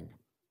anything.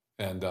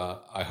 And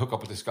I hook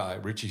up with this guy,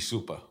 Richie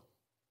Supa.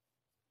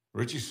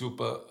 Richie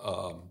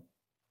Supa,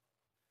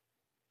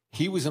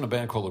 he was in a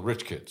band called the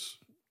Rich Kids.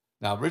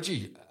 Now,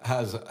 Richie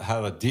has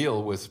had a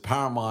deal with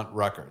Paramount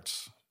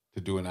Records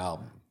to do an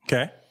album.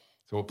 Okay.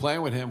 So we're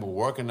playing with him. We're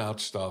working out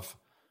stuff.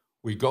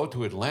 We go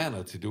to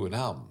Atlanta to do an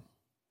album.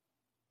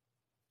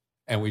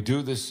 And we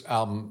do this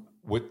album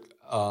with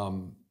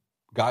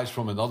guys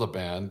from another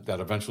band that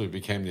eventually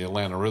became the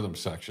Atlanta Rhythm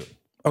Section.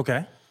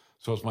 Okay.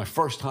 So it's my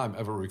first time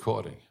ever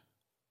recording.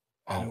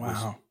 And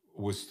wow. It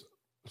was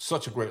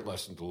such a great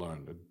lesson to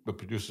learn. The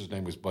producer's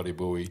name was Buddy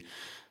Bowie.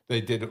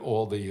 They did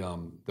all the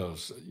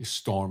those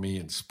Stormy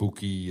and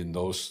Spooky and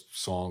those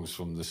songs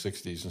from the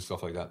 60s and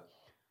stuff like that.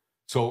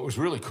 So it was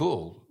really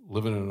cool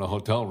living in a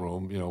hotel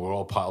room. We're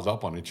all piled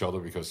up on each other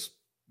because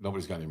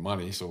nobody's got any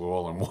money, so we're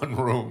all in one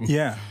room.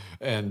 Yeah.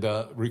 And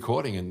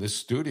recording in this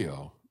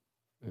studio,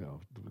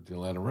 the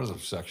Atlanta Rhythm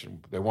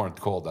Section. They weren't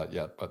called that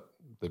yet, but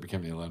they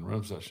became the Atlanta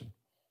Rhythm Section.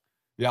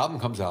 The album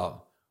comes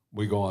out.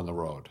 We go on the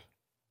road.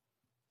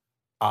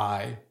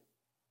 I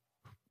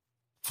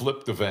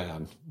flip the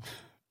van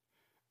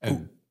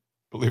and,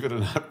 believe it or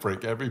not,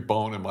 break every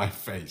bone in my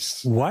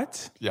face.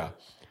 What? Yeah.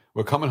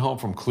 We're coming home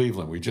from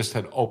Cleveland. We just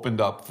had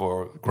opened up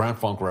for Grand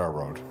Funk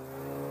Railroad.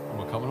 And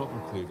we're coming home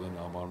from Cleveland.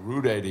 I'm on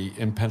Route 80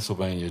 in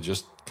Pennsylvania,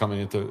 just coming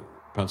into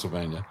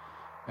Pennsylvania,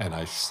 and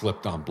I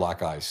slipped on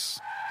black ice.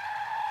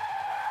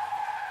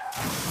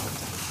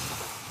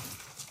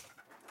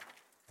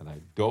 And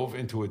I dove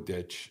into a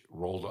ditch,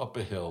 rolled up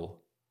a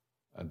hill,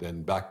 and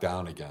then back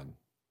down again.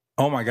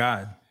 Oh, my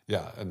God.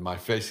 Yeah, and my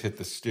face hit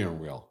the steering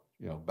wheel.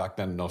 Back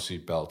then, no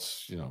seat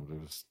belts. There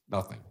was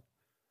nothing.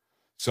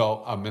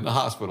 So I'm in the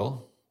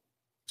hospital.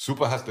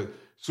 Super has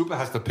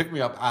to pick me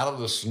up out of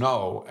the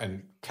snow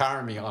and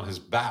carry me on his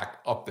back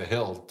up the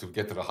hill to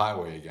get to the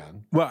highway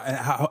again. Well, and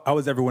how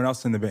was everyone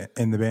else in the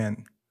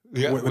band?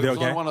 Yeah, were they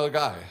okay? Only one other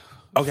guy.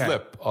 Okay.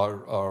 Flip,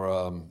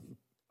 our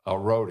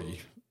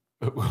roadie.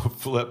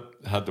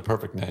 Flip had the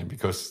perfect name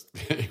because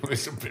he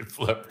was a bit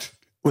flipped.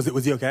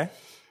 Was he okay?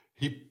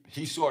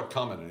 He saw it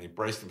coming and he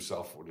braced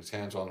himself with his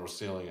hands on the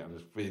ceiling and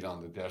his feet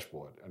on the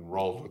dashboard and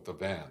rolled with the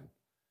van.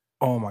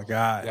 Oh my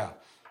God. Yeah.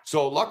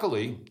 So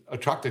luckily, a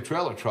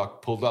tractor-trailer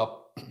truck pulled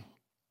up,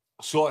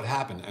 saw it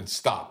happen, and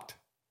stopped.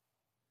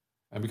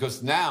 And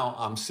because now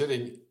I'm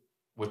sitting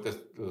with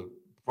the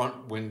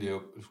front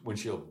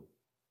windshield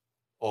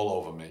all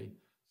over me,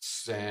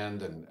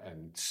 sand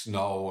and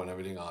snow and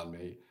everything on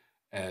me.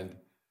 And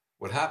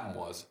what happened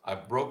was I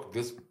broke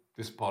this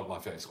part of my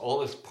face. All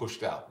this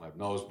pushed out. My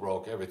nose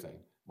broke, everything.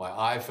 My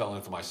eye fell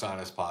into my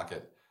sinus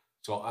pocket.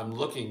 So I'm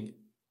looking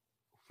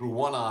through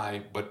one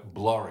eye, but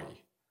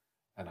blurry.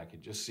 And I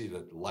can just see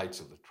the lights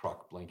of the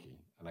truck blinking.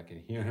 And I can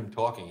hear him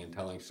talking and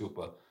telling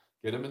Supa,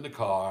 get him in the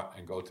car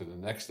and go to the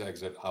next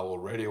exit. I will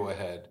radio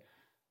ahead.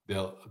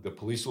 The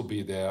police will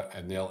be there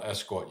and they'll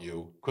escort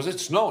you. Because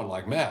it's snowing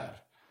like mad.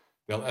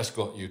 They'll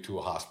escort you to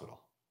a hospital.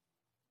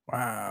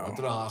 Wow. I went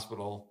to the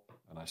hospital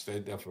and I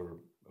stayed there for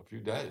a few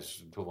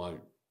days until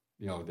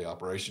the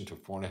operation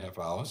took 4.5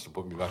 hours to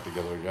put me back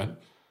together again.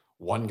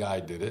 One guy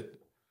did it,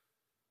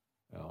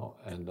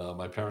 and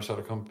my parents had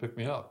to come pick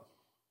me up.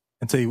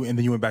 And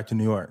then you went back to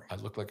New York. I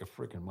looked like a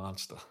freaking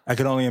monster. I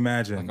could only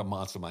imagine. Like a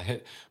monster.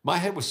 My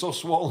head was so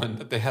swollen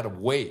that they had to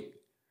wait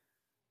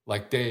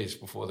like days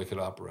before they could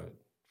operate.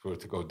 for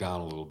it to go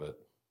down a little bit.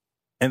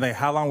 And like,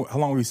 how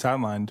long were you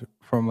sidelined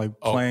from like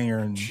playing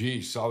or?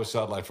 Geez, I was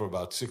sidelined for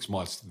about 6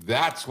 months.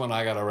 That's when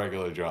I got a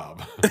regular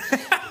job.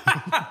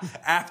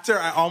 After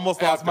I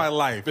almost lost my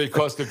life.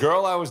 Because the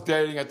girl I was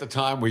dating at the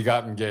time, we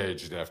got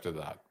engaged after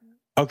that.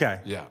 Okay.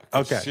 Yeah.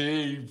 Okay.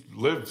 She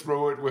lived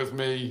through it with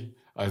me.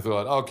 I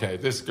thought, okay,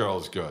 this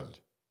girl's good.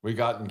 We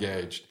got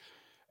engaged.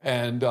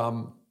 And,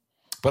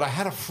 but I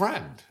had a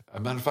friend. As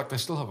a matter of fact, I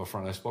still have a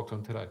friend. I spoke to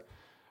him today.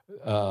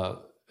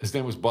 His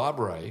name was Bob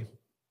Ray,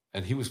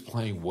 and he was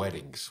playing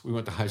weddings. We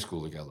went to high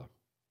school together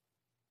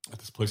at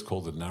this place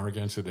called the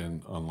Narragansett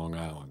Inn on Long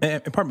Island.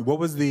 And pardon me, what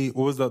was the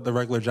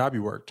regular job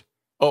you worked?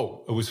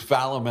 Oh, it was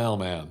Fowler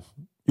Mailman.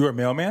 You were a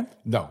mailman?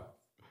 No.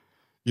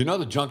 You know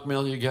the junk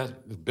mail you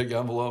get, the big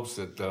envelopes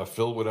that are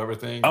filled with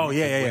everything? Oh,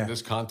 yeah.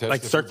 This contest.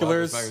 Like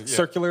circulars?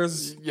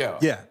 Circulars? Yeah.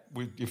 Yeah.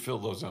 You fill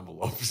those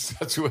envelopes.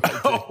 That's what I did.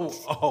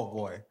 Oh,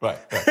 boy. Right.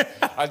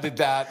 I did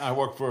that. I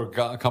worked for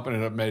a company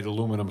that made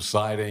aluminum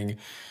siding.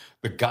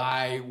 The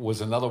guy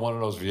was another one of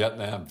those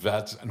Vietnam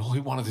vets, and all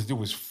he wanted to do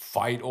was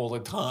fight all the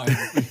time.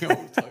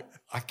 It's like,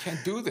 I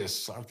can't do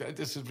this.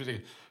 This is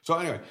ridiculous. So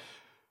anyway,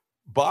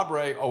 Bob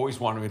Ray always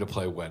wanted me to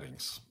play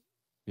weddings.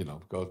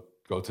 Go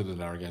to the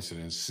Narragansett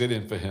and sit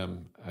in for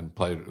him and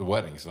play the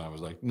weddings. And I was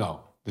like,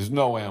 no, there's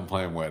no way I'm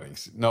playing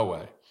weddings. No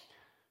way.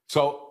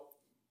 So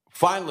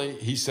finally,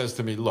 he says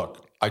to me,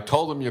 look, I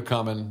told him you're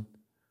coming.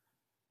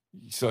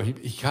 So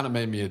he kind of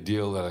made me a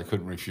deal that I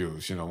couldn't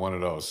refuse, one of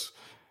those.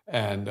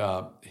 And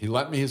he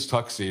lent me his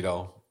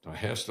tuxedo. My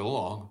hair's still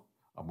long.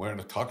 I'm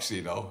wearing a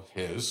tuxedo,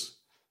 his,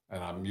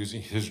 and I'm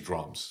using his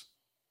drums.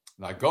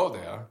 And I go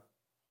there,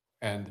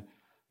 and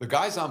the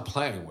guys I'm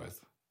playing with,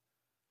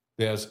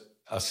 there's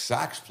a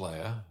sax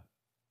player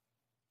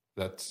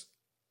that's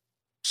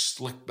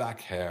slick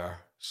back hair,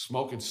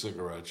 smoking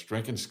cigarettes,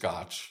 drinking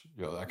scotch,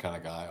 that kind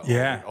of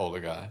guy, older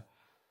guy.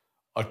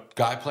 A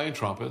guy playing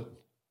trumpet,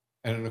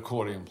 and an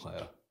accordion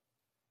player,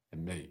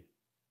 and me.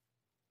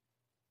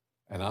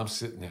 And I'm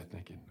sitting there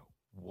thinking,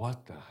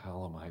 what the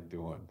hell am I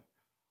doing?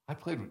 I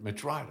played with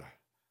Mitch Ryder.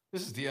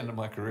 This is the end of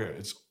my career.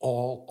 It's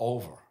all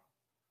over.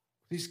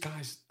 These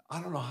guys, I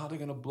don't know how they're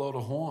going to blow the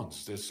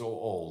horns. They're so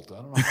old. I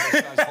don't know how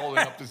this guy's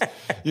holding up this,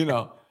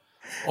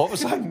 All of a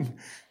sudden,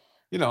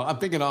 I'm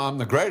thinking I'm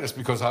the greatest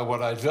because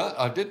what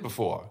I did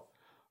before.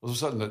 All of a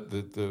sudden,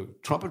 the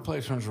trumpet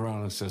player turns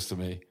around and says to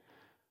me,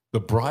 the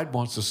bride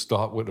wants to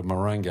start with a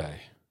merengue.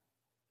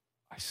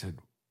 I said,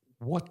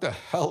 what the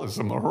hell is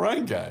a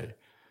merengue?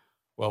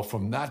 Well,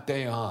 from that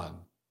day on,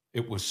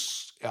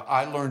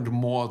 I learned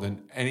more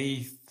than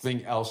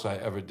anything else I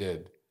ever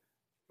did.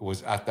 It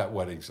was at that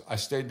wedding. I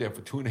stayed there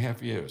for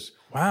 2.5 years.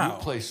 Wow. You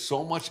play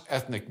so much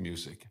ethnic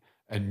music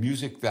and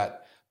music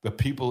that the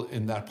people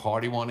in that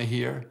party want to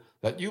hear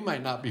that you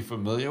might not be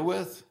familiar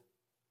with,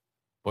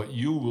 but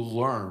you will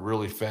learn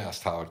really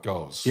fast how it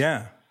goes.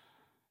 Yeah.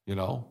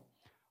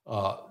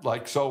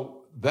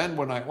 So then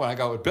when I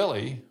got with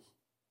Billy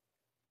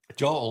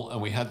Joel,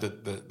 and we had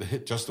the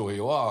hit Just the Way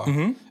You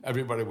Are,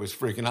 everybody was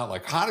freaking out.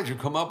 Like, how did you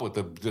come up with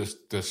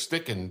the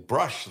stick and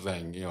brush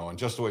thing, and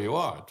Just the Way You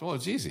Are? Well,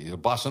 it's easy. The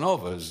bossa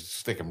nova is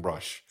stick and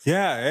brush.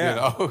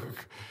 Yeah.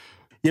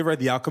 You ever read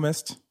The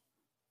Alchemist?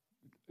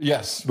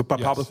 Yes. By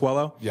Pablo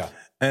Coelho? Yeah.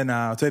 And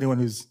to anyone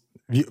who's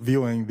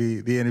viewing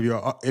the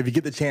interview, if you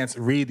get the chance,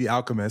 read The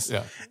Alchemist.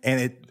 Yeah.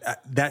 And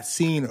that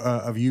scene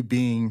of you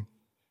being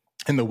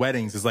in the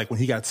weddings is like when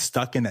he got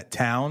stuck in that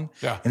town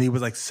and he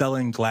was like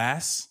selling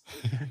glass,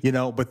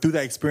 but through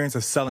that experience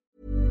of selling.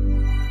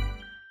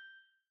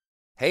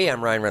 Hey, I'm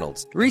Ryan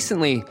Reynolds.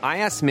 Recently, I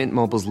asked Mint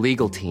Mobile's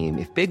legal team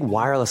if big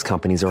wireless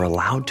companies are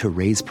allowed to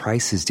raise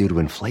prices due to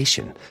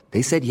inflation.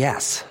 They said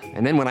yes.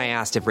 And then when I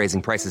asked if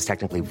raising prices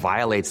technically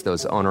violates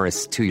those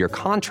onerous 2-year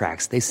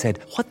contracts, they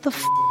said, what the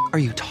f*** are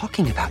you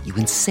talking about, you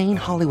insane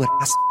Hollywood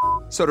ass f-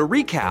 So to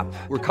recap,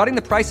 we're cutting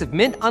the price of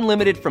Mint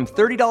Unlimited from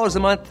 $30 a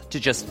month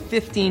to just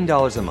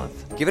 $15 a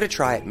month. Give it a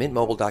try at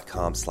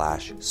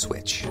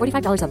mintmobile.com/switch.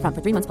 $45 up front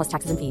for 3 months plus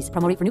taxes and fees.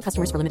 Promo rate for new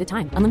customers for limited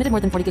time. Unlimited more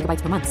than 40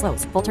 gigabytes per month.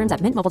 Slows full terms at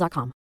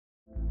mintmobile.com.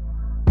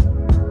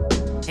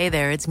 Hey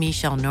there, it's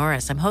Michelle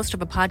Norris. I'm host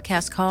of a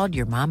podcast called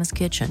Your Mama's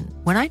Kitchen.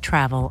 When I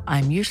travel,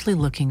 I'm usually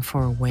looking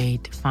for a way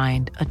to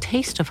find a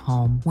taste of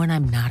home when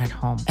I'm not at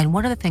home. And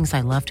one of the things I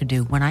love to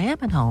do when I am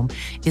at home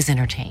is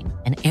entertain.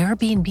 And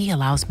Airbnb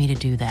allows me to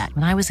do that.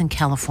 When I was in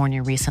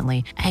California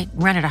recently, I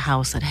rented a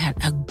house that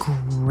had a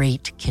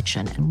great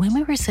kitchen. And when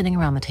we were sitting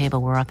around the table,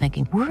 we were all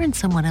thinking, we're in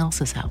someone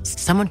else's house.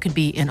 Someone could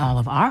be in all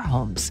of our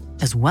homes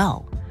as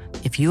well.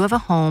 If you have a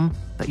home,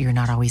 but you're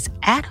not always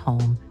at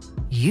home,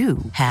 you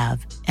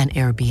have an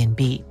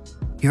Airbnb.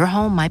 Your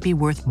home might be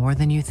worth more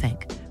than you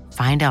think.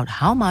 Find out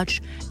how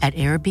much at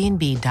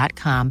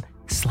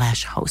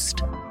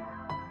airbnb.com/host.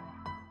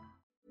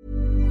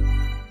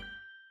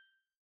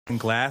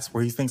 Glass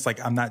where he thinks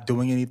like I'm not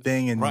doing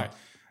anything and like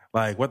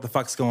what the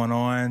fuck's going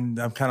on?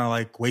 I'm kind of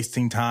like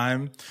wasting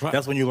time. Right.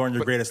 That's when you learn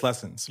your greatest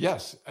lessons.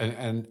 Yes,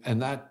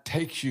 and that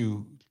takes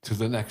you to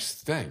the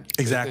next thing.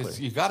 Exactly.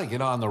 You got to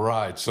get on the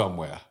ride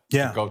somewhere.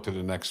 Yeah. To go to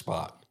the next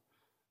spot.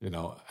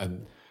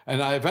 And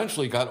And I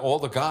eventually got all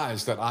the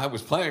guys that I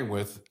was playing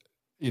with,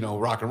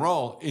 rock and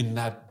roll, in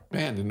that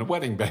band, in the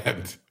wedding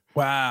band.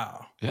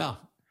 Wow. Yeah.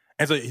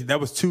 And so that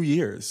was 2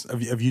 years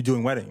of you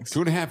doing weddings.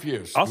 2.5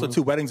 years. Also,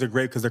 2 weddings are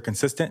great because they're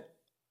consistent.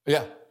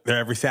 Yeah. They're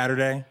every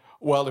Saturday.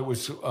 Well, it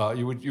was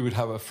you would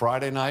have a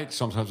Friday night,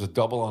 sometimes a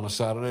double on a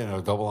Saturday and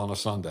a double on a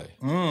Sunday.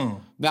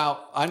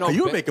 Now I know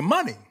you were making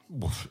money.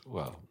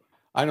 Well,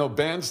 I know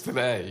bands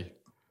today,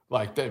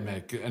 like they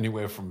make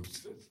anywhere from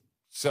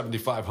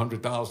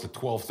 $7,500 to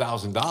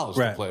 $12,000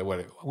 to play a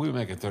wedding. We were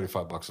making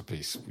 $35 a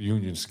piece,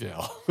 union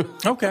scale.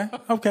 Okay,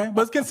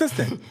 but it's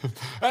consistent.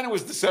 And it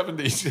was the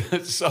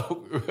 70s,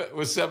 so it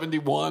was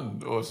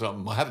 71 or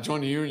something. I had to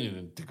join the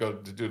union to go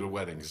to do the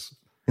weddings.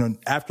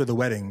 After the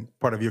wedding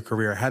part of your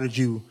career, how did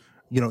you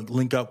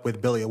link up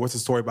with Billy? What's the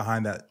story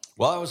behind that?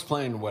 While I was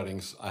playing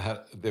weddings,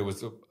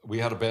 we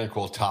had a band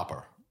called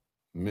Topper.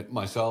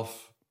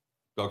 Myself,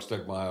 Doug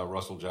Stegmeyer,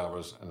 Russell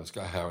Javers, and this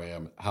guy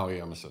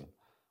Howie Emerson.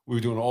 We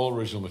were doing all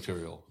original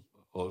material,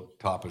 all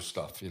Topper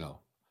stuff,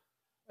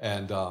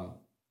 And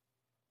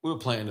we were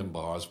playing in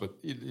bars, but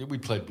we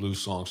played blues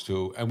songs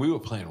too, and we were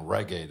playing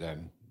reggae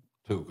then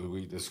too. Because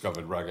we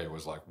discovered reggae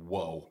was like,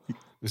 whoa,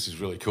 this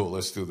is really cool.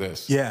 Let's do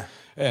this. Yeah.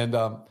 And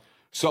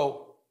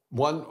so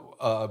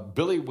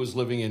Billy was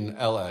living in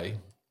L.A.,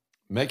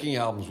 making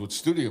albums with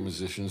studio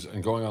musicians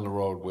and going on the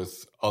road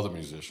with other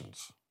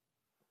musicians.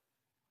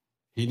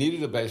 He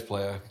needed a bass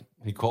player.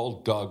 He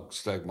called Doug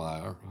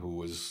Stegmeyer, who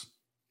was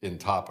in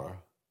Topper,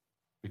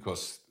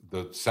 because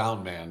the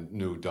sound man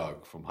knew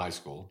Doug from high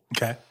school.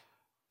 Okay.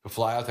 To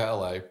fly out to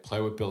L.A.,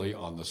 play with Billy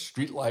on the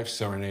Street Life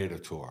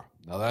Serenader tour.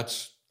 Now,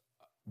 that's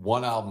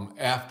one album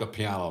after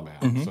Piano Man.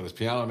 Mm-hmm. So there's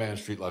Piano Man,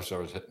 Street Life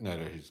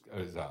Serenader,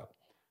 he's out.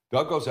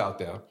 Doug goes out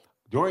there.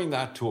 During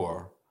that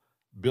tour,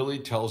 Billy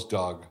tells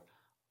Doug,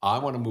 I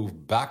want to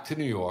move back to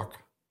New York,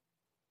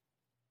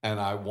 and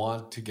I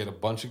want to get a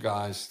bunch of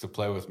guys to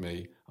play with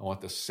me. I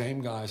want the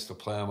same guys to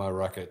play on my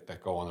record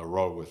that go on the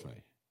road with me.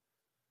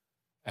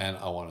 And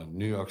I want a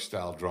New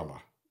York-style drummer.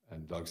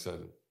 And Doug said,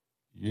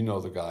 you know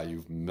the guy,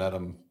 you've met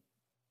him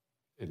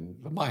in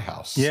my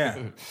house. Yeah.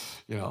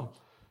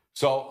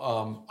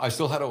 So I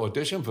still had to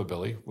audition for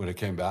Billy when it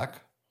came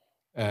back.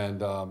 And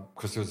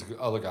because there's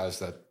other guys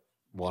that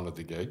wanted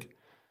the gig.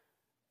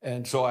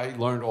 And so I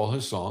learned all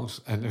his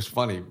songs. And it's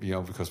funny,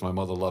 because my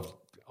mother loved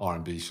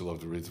R&B. She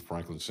loved Aretha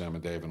Franklin, Sam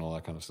and Dave, and all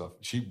that kind of stuff.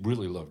 She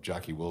really loved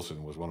Jackie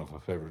Wilson, was one of her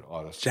favorite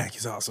artists.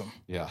 Jackie's awesome.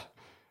 Yeah.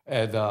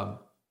 And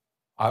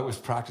I was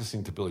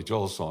practicing to Billy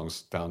Joel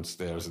songs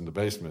downstairs in the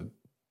basement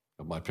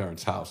of my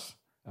parents' house.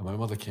 And my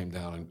mother came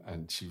down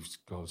and she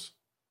goes,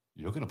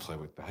 you're going to play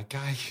with that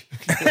guy?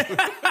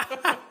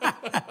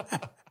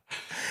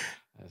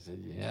 I said,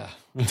 yeah.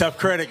 Tough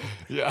critic.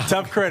 Yeah.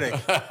 Tough critic.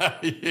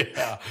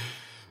 Yeah.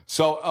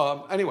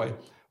 So anyway,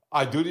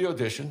 I do the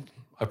audition.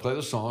 I play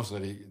the songs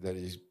that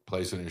he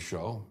plays in his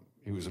show.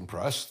 He was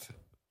impressed.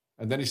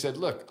 And then he said,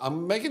 look,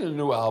 I'm making a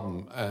new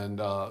album,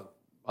 and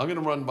I'm going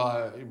to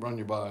run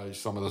you by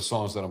some of the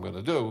songs that I'm going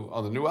to do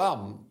on the new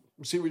album,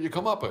 see what you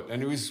come up with.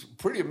 And he was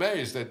pretty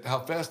amazed at how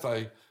fast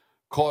I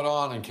caught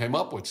on and came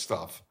up with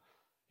stuff.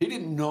 He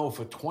didn't know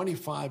for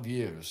 25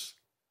 years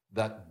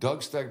that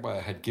Doug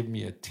Stegmeyer had given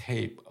me a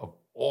tape of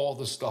all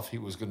the stuff he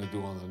was going to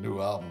do on the new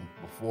album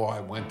before I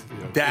went to the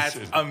audition. That's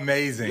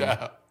amazing.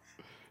 Yeah.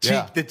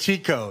 The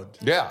cheat code.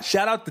 Yeah.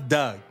 Shout out to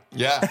Doug.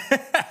 Yeah.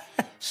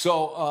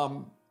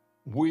 So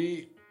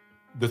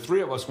the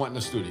three of us went in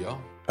the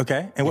studio.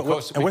 Okay. And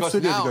what studio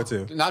did you go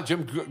to? Now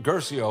Jim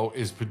Guercio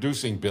is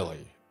producing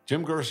Billy.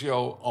 Jim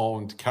Guercio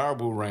owned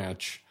Caribou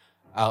Ranch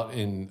out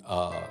in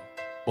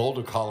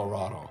Boulder,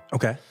 Colorado.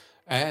 Okay.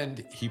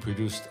 And he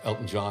produced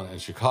Elton John in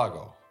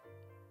Chicago.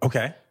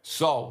 Okay.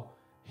 So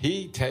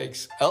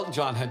Elton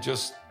John had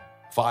just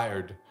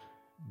fired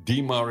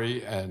Dee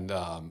Murray and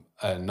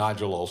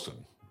Nigel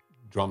Olsson,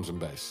 drums and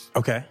bass.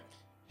 Okay.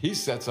 He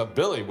sets up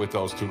Billy with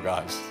those two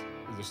guys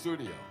in the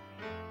studio.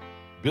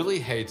 Billy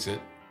hates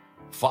it,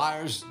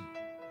 fires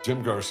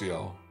Jim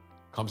Guercio,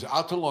 comes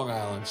out to Long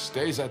Island,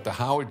 stays at the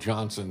Howard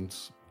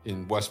Johnson's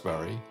in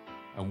Westbury,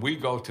 and we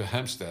go to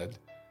Hempstead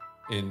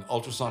in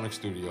Ultrasonic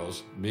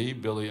Studios, me,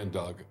 Billy, and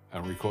Doug,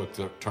 and record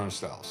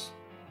Turnstiles.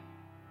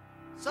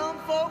 Some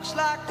folks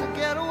like to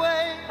get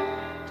away,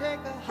 take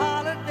a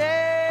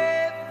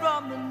holiday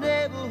from the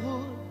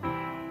neighborhood.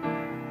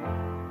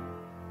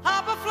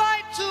 Hop a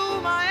flight to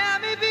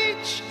Miami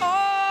Beach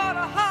or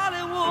to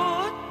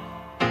Hollywood.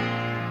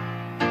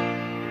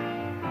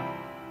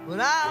 But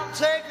I'm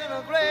taking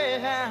a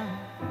Greyhound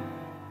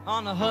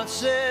on the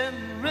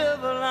Hudson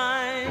River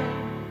line.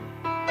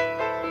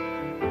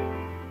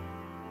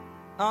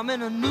 I'm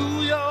in a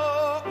New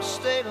York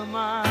state of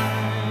mind.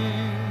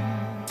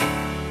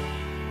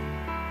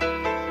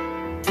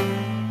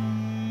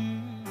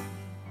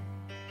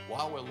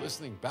 While we're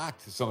listening back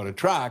to some of the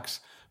tracks,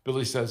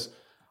 Billy says,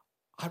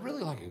 I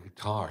really like a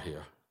guitar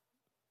here.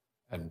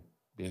 And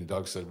me and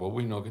Doug said, well,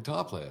 we know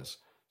guitar players.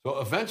 So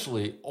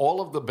eventually, all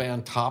of the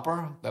band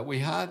Topper that we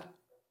had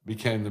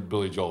became the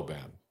Billy Joel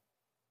Band.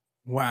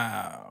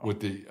 Wow. With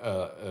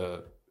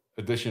the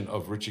addition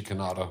of Richie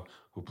Cannata,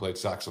 who played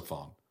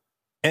saxophone.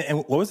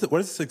 And what is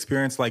this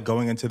experience like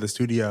going into the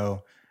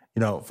studio,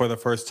 for the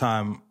first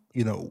time,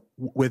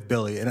 with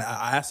Billy? And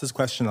I ask this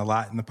question a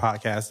lot in the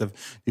podcast of,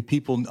 do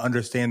people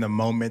understand the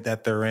moment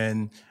that they're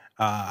in?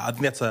 I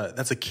think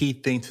that's a key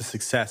thing to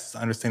success,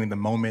 understanding the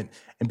moment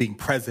and being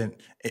present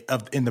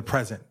in the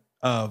present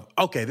of,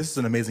 okay, this is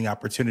an amazing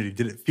opportunity.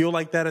 Did it feel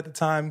like that at the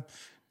time?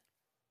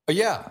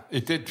 Yeah,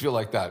 it did feel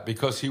like that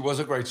because he was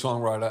a great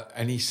songwriter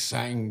and he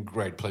sang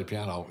great, played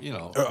piano,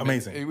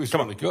 amazing. He was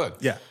really good.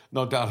 Yeah.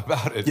 No doubt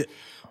about it. Yeah.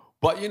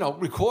 But,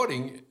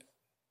 recording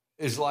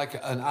is like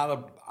an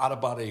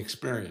out-of-body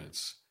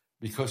experience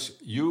because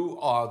you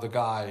are the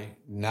guy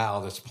now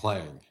that's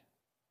playing.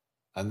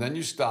 And then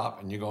you stop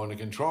and you go in the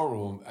control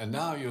room and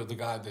now you're the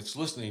guy that's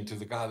listening to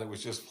the guy that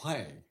was just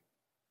playing.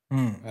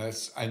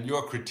 And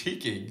you're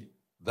critiquing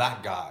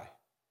that guy,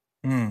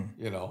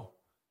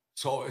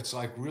 So it's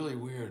like really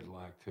weird,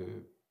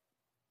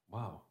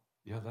 wow,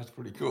 yeah, that's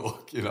pretty cool,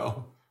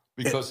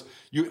 because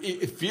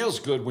it feels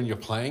good when you're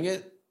playing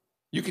it.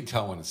 You can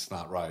tell when it's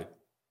not right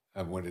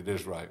and when it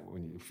is right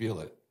when you feel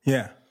it.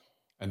 Yeah.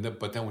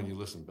 But then when you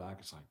listen back,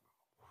 it's like,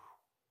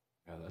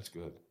 yeah, that's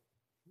good.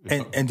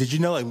 And did you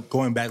know, like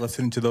going back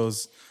listening to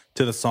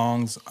the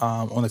songs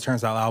on the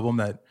Turnstile album,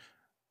 that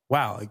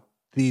wow, like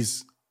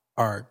these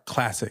are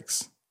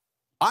classics.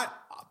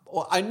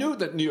 I knew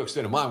that New York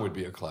State of Mind would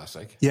be a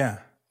classic. Yeah.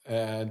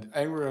 And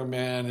Angry Young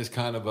Man is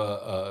kind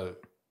of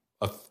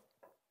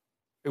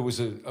it was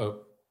a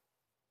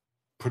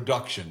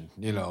production,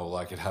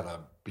 like it had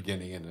a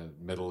beginning and a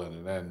middle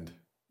and an end.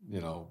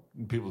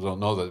 People don't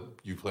know that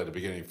you play the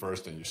beginning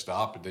first and you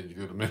stop, and then you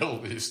do the middle,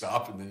 then you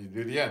stop, and then you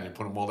do the end. You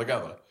put them all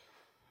together.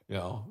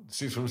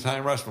 Scenes from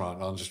Italian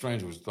Restaurant on The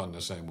Stranger was done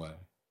the same way.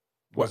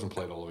 It wasn't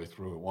played all the way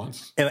through at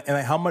once. And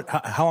how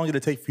long did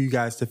it take for you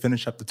guys to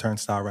finish up the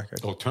Turnstile record?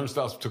 Oh,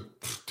 Turnstiles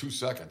took 2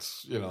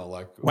 seconds.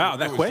 Wow,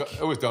 that quick?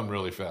 It was done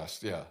really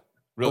fast. Yeah,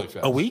 really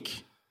fast. A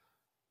week?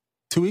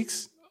 2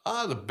 weeks?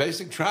 The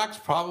basic tracks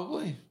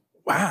probably.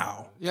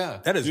 Wow. Yeah,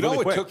 that is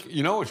really quick.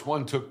 Which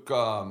one took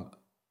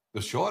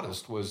the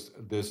shortest was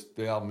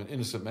the album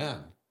Innocent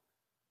Man.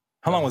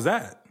 How long was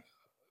that?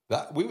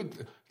 That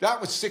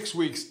was 6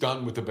 weeks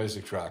done with the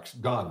basic tracks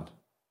done.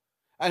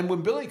 And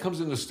when Billy comes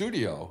in the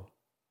studio,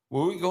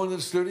 when we go into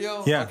the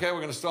studio, yeah. Okay, we're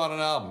going to start an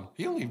album.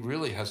 He only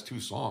really has 2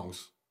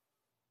 songs.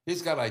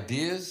 He's got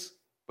ideas,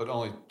 but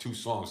only 2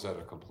 songs that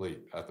are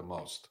complete at the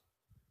most.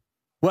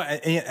 Well,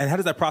 and how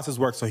does that process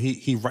work? So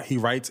he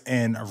writes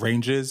and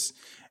arranges,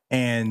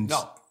 and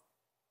no,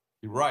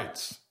 he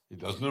writes. He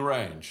doesn't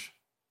arrange.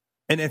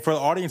 And for the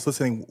audience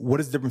listening, what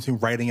is the difference between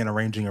writing and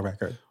arranging a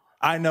record?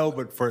 I know,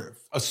 but for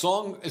a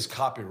song is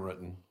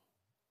copywritten,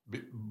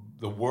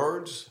 the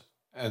words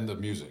and the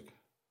music,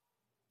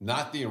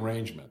 not the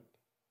arrangement.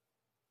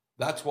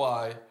 That's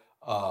why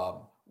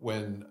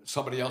when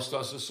somebody else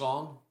does a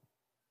song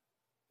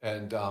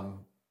and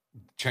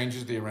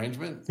changes the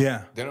arrangement,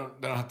 yeah, they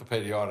don't have to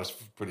pay the artist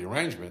for the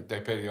arrangement.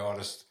 They pay the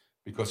artist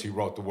because he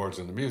wrote the words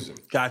and the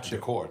music. Got you.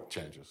 The chord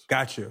changes.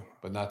 Got you.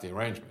 But not the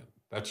arrangement.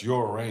 That's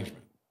your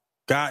arrangement.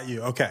 Got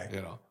you.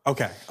 Okay.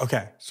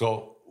 Okay.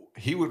 So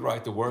he would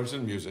write the words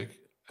and music,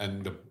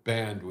 and the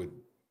band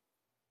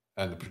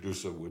and the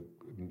producer would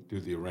do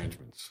the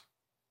arrangements.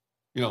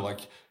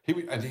 Like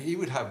he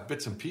would have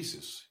bits and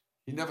pieces.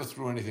 He never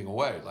threw anything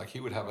away. Like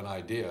he would have an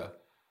idea,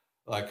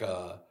 like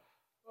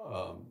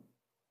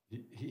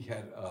he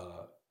had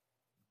a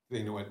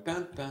thing that went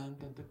dun dun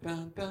dun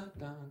dun dun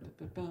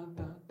dun dun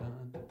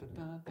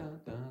dun dun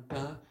dun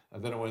dun,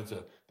 and then it went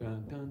to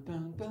dun dun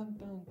dun dun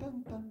dun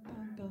dun dun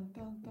dun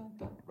dun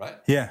dun, right?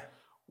 Yeah.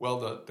 Well,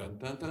 the dun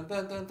dun dun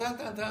dun dun dun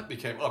dun dun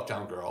became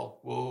Uptown Girl.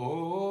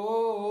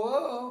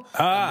 Whoa.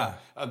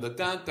 And the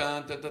dun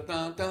dun dun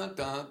dun dun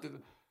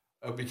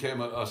dun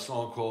became a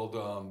song called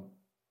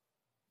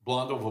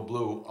Blonde Over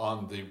Blue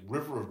on the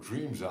River of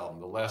Dreams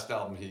album, the last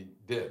album he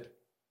did.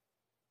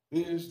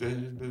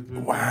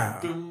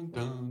 Wow.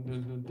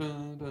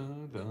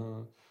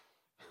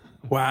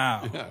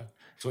 Wow. Yeah.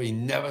 So he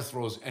never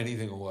throws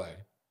anything away.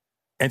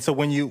 And so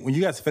when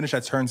you guys finished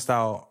that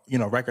Turnstile,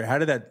 record, how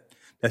did that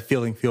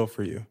feeling feel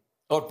for you?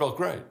 Oh, it felt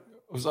great.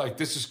 It was like,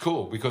 this is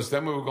cool, because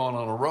then we were going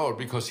on a road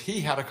because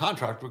he had a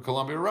contract with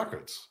Columbia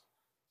Records.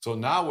 So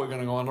now we're going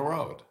to go on the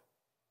road.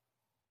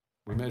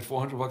 We made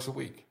 $400 a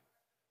week.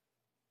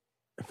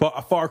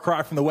 A far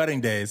cry from the wedding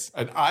days.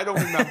 And I don't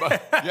remember,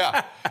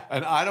 yeah.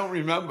 And I don't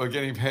remember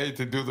getting paid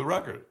to do the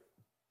record.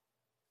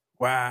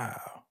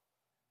 Wow.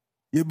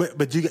 Yeah,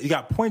 but you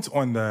got points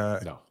on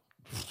the... No.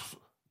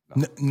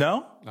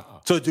 No?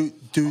 So do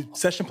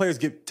session players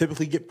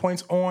typically get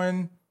points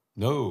on?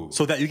 No.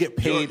 So that you get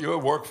paid? You're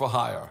work for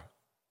hire,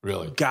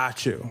 really.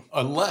 Got you.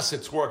 Unless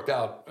it's worked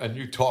out and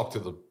you talk to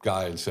the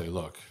guy and say,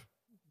 look,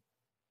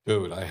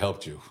 dude, I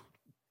helped you.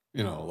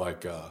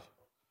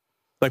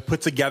 Like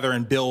put together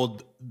and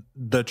build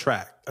the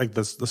track, like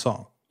the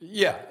song.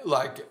 Yeah,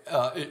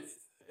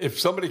 if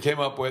somebody came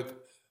up with,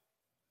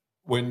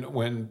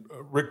 when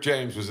Rick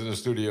James was in the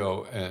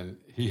studio and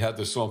he had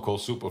this song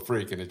called Super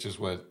Freak, and it just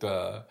went,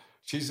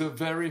 she's a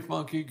very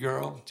funky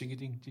girl,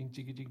 ching-a-ding, ching,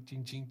 ching-a-ding,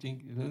 ching, ching,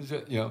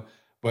 ching.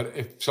 But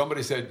if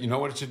somebody said, you know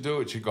what it should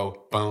do? It should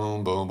go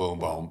boom, boom, boom,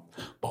 boom,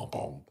 boom,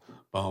 boom,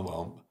 boom,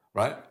 boom,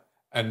 right?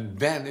 And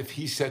then if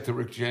he said to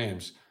Rick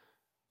James,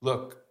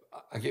 look,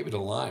 I gave you the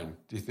line.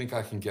 Do you think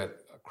I can get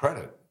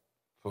credit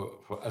for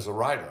as a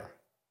writer?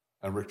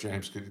 And Rick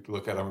James could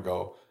look at him and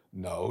go,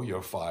 no,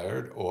 you're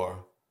fired.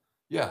 Or,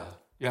 yeah,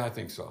 I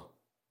think so.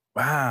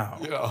 Wow.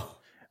 You know?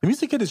 The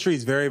music industry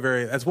is very,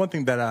 very, that's one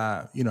thing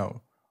that,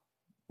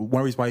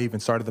 one reason why I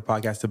even started the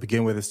podcast to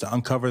begin with is to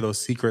uncover those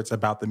secrets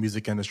about the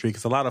music industry,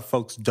 because a lot of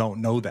folks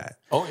don't know that.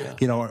 Oh,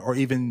 yeah. Or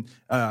even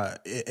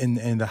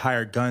in the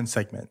hired gun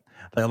segment.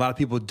 Like a lot of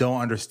people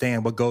don't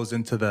understand what goes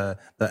into the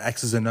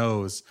X's and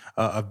O's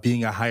of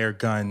being a hired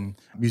gun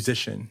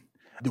musician.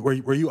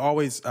 Were you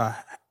always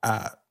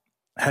had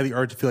the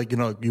urge to feel like,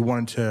 you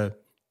wanted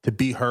to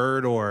be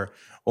heard or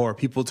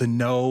people to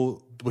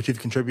know what you've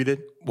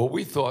contributed? Well,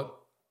 we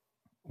thought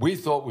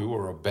we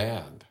were a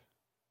band.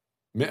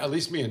 At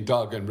least me and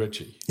Doug and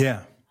Richie.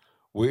 Yeah.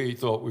 We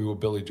thought we were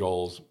Billy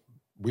Joel's.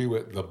 We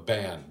were the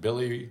band.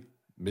 Billy,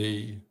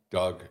 me,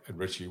 Doug, and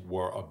Richie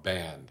were a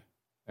band.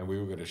 And we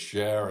were going to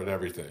share and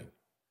everything.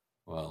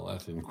 Well,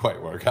 that didn't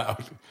quite work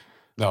out.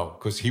 No,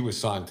 because he was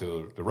signed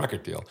to the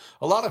record deal.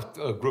 A lot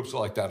of groups are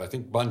like that. I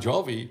think Bon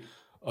Jovi,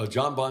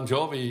 John Bon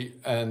Jovi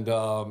and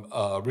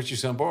Richie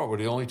Sambora were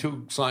the only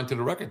two signed to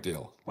the record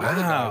deal. The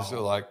other guys are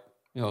like,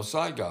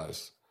 side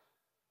guys.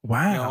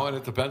 Wow. And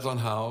it depends on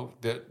how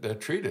they're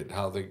treated,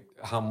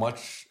 how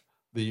much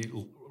the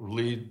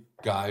lead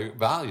guy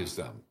values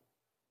them.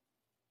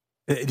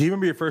 Do you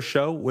remember your first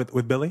show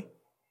with Billy?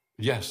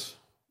 Yes.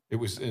 It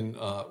was in,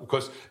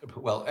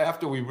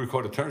 after we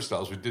recorded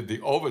Turnstiles, we did the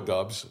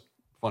overdubs,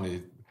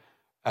 funny,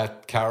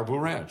 at Caribou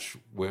Ranch,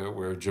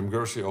 where Jim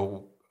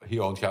Guercio, he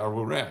owned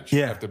Caribou Ranch.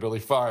 Yeah. After Billy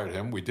fired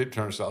him, we did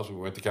Turnstiles. We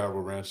went to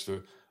Caribou Ranch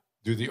to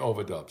do the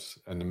overdubs,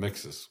 and the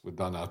mixes were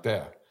done out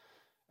there.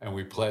 And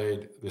we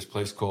played this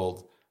place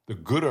called The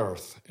Good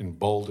Earth in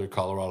Boulder,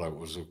 Colorado. It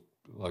was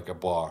like a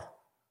bar.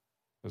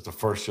 It was the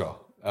first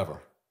show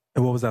ever.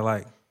 And what was that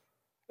like?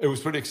 It was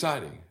pretty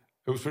exciting.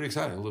 A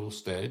little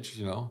stage,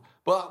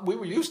 But we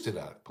were used to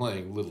that,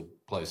 playing little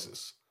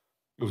places.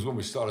 It was when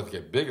we started to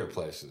get bigger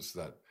places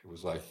that it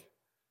was like,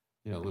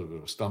 a little bit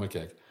of a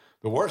stomachache.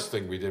 The worst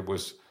thing we did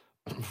was,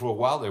 for a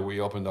while there, we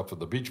opened up for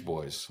the Beach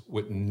Boys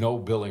with no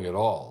billing at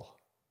all.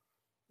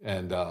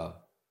 And,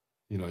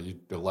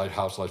 the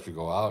lighthouse lights would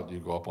go out, you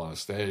go up on a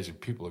stage, and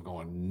people are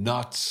going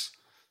nuts.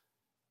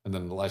 And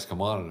then the lights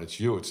come on, and it's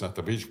you. It's not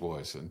the Beach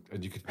Boys. And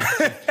you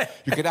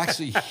could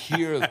actually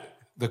hear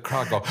the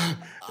crowd go,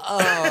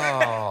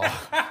 oh.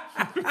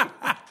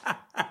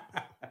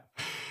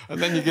 And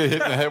then you get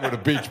hit in the head with a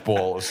beach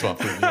ball or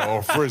something, or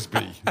a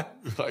frisbee.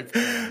 Like,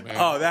 man.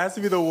 Oh, that has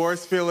to be the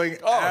worst feeling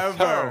ever.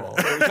 Terrible.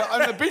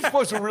 And the Beach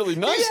Boys were really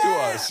nice to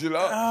us,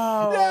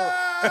 Oh.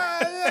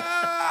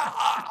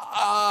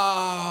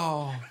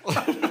 Oh.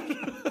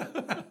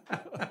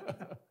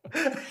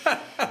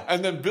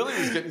 And then Billy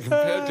was getting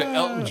compared to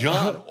Elton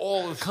John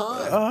all the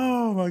time.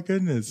 Oh, my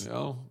goodness.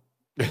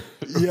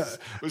 It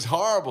was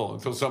horrible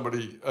until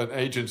an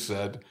agent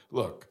said,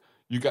 look,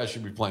 you guys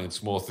should be playing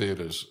small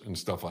theaters and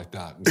stuff like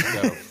that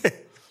instead of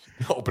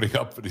opening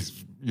up for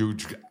these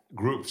huge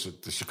groups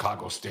at the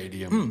Chicago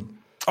Stadium.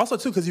 Also,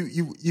 too, because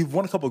you've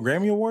won a couple of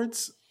Grammy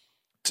Awards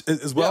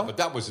as well. Yeah, but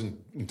that wasn't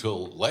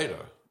until later.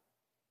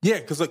 Yeah,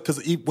 because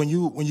when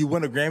you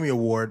win a Grammy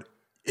Award,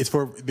 it's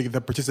for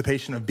the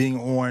participation of being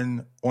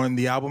on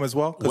the album as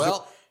well.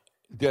 Well,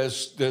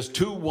 there's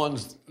two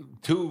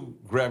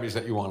Grammys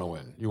that you want to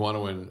win. You want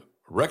to win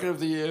Record of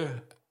the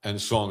Year and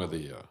Song of the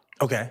Year.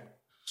 Okay.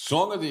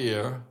 Song of the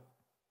Year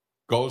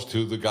goes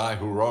to the guy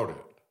who wrote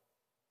it.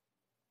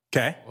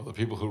 Okay. Or the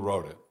people who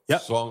wrote it.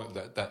 Yep. Song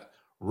that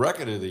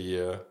Record of the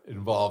Year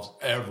involves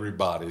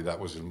everybody that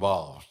was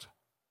involved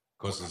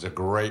because it's a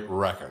great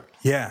record.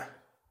 Yeah.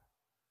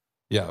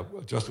 Yeah,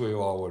 Just the Way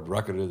You Are with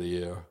Record of the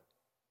Year.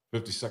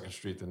 52nd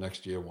Street the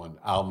next year won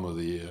Album of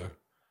the Year.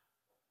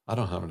 I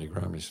don't have any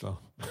Grammys though.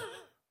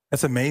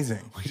 That's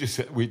amazing.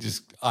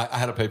 I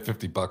had to pay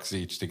 $50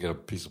 each to get a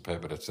piece of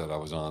paper that said I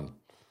was on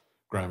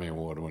Grammy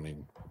Award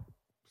winning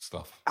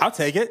stuff. I'll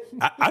take it.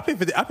 I pay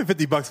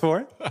 $50 for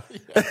it.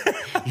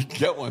 Yeah. You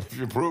get one if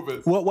you prove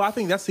it. Well, I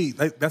think that's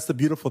the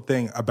beautiful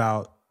thing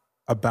about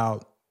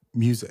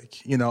music.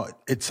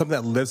 It's something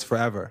that lives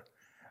forever.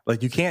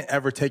 Like you can't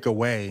ever take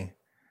away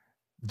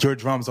your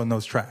drums on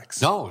those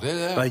tracks. No, they're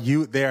there. Like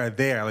they are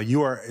there. Like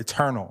you are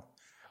eternal.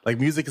 Like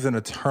music is an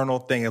eternal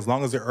thing as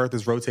long as the earth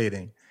is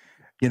rotating.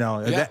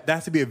 That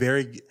has to be a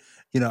very,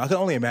 I can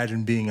only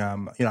imagine being, I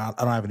don't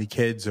have any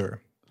kids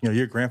or,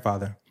 your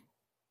grandfather,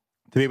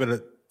 to be able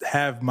to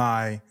have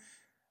my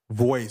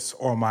voice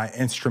or my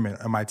instrument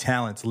or my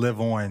talents live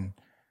on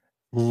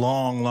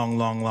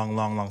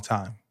long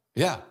time.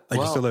 Yeah. Like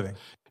you're still living.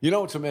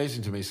 What's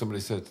amazing to me?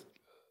 Somebody said,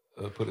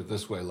 put it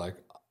this way, like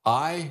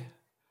I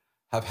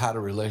have had a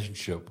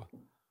relationship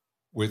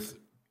with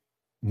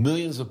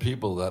millions of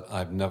people that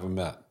I've never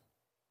met.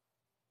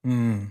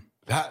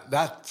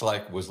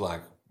 That was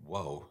like,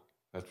 whoa,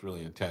 that's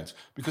really intense.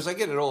 Because I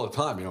get it all the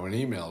time, in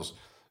emails.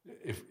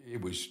 If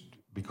it was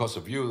because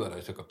of you that I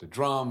took up the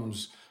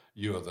drums.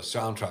 You're the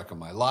soundtrack of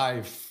my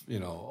life. You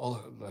know, all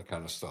that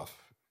kind of stuff.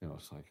 You know,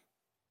 it's like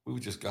we were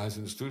just guys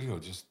in the studio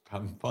just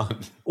having fun.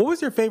 What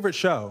was your favorite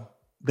show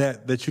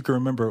that you can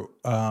remember?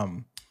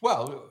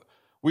 Well,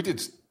 we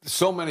did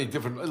so many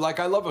different. Like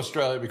I love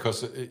Australia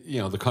because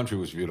the country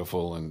was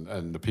beautiful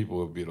and the people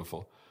were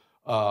beautiful.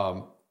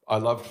 I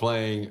loved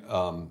playing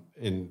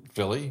in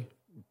Philly.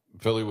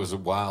 Philly was a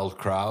wild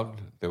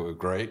crowd. They were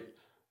great.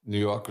 New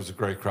York was a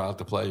great crowd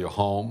to play. You're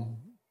home,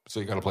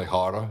 so you got to play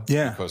harder.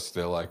 Yeah, because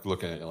they're like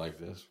looking at you like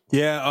this.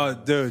 Yeah,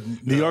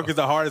 dude, New York is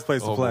the hardest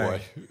place to play.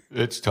 Boy.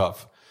 It's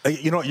tough.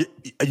 You know,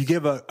 you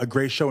give a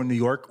great show in New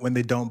York when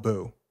they don't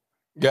boo.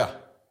 Yeah.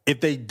 If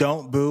they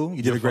don't boo,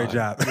 you did a great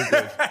job.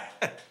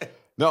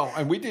 No,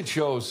 and we did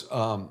shows.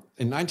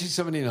 In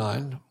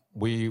 1979,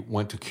 we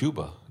went to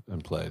Cuba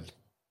and played.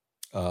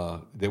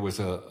 There was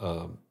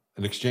an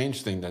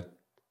exchange thing that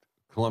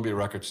Columbia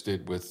Records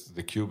did with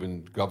the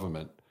Cuban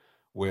government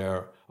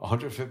where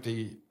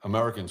 150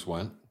 Americans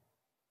went.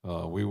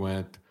 We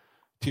went,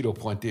 Tito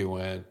Puente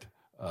went,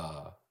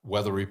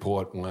 Weather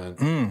Report went,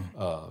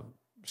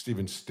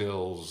 Stephen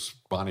Stills,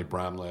 Bonnie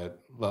Bramlett,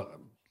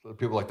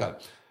 people like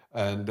that.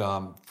 And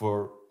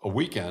for a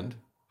weekend,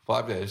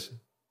 5 days,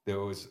 there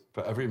was,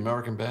 for every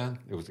American band,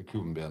 there was a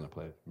Cuban band that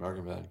played.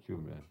 American band,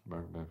 Cuban band,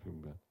 American band,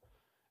 Cuban band.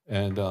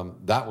 And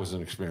that was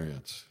an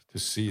experience to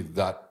see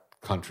that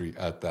country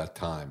at that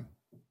time.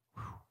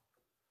 Whew.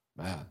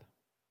 Man,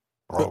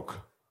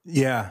 broke.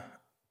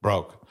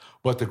 Broke.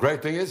 But the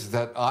great thing is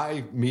that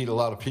I meet a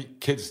lot of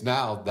kids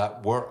now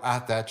that were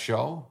at that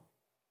show,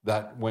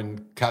 that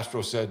when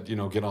Castro said,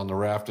 get on the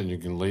raft and you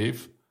can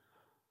leave.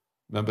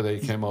 Remember they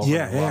came over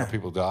and a lot of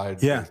people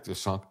died. Yeah. They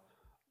sunk.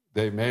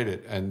 They made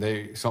it,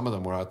 and some of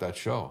them were at that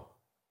show.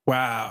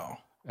 Wow.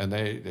 And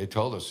they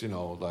told us,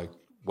 like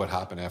what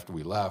happened after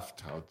we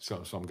left, how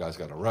some guys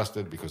got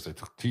arrested because they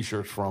took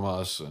T-shirts from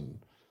us,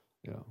 and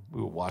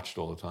we were watched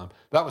all the time.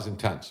 That was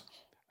intense.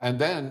 And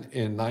then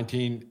in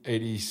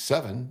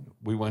 1987,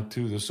 we went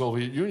to the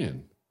Soviet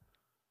Union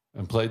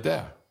and played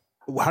there.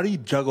 How do you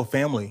juggle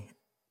family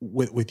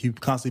with you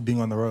constantly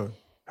being on the road?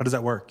 How does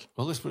that work?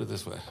 Well, let's put it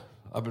this way.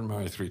 I've been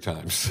married 3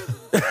 times.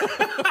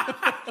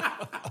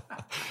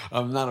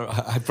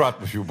 I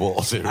dropped a few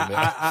balls here and there.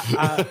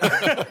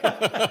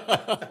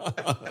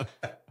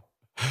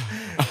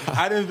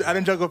 I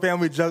didn't juggle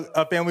family.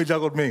 Family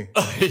juggled me.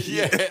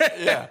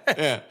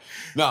 Yeah.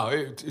 No,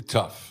 it's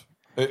tough.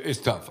 It's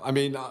tough. I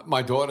mean,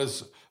 my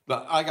daughters.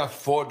 I got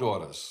 4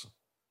 daughters.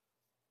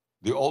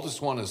 The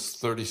oldest one is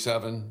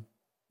 37,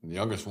 and the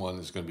youngest one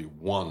is going to be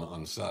 1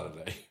 on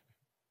Saturday.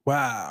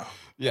 Wow.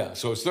 Yeah.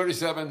 So it's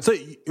 37. So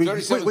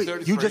 37, wait,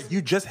 33.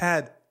 you just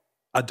had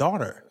a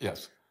daughter.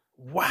 Yes.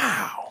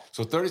 Wow.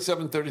 So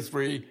 37,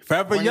 33.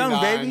 Forever young,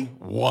 baby.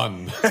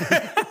 1.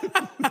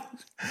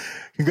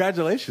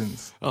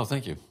 Congratulations. Oh,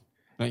 thank you.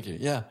 Thank you.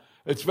 Yeah.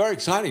 It's very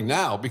exciting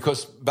now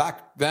because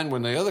back then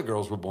when the other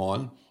girls were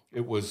born,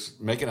 it was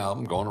make an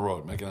album, go on the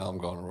road, make an album,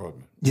 go on the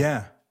road.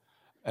 Yeah.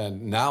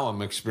 And now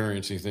I'm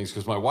experiencing things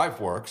because my wife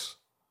works.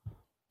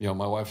 My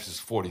wife is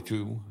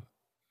 42,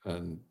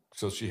 and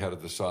so she had to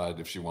decide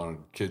if she wanted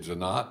kids or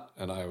not.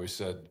 And I always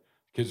said,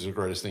 kids are the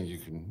greatest thing you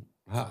can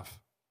have.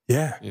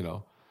 Yeah.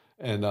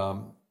 And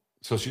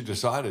so she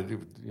decided,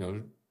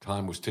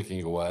 time was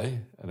ticking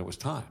away, and it was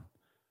time.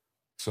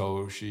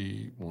 So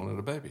she wanted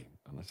a baby.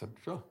 And I said,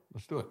 sure,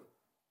 let's do it.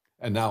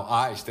 And now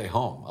I stay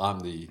home.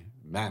 I'm the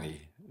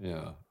Manny.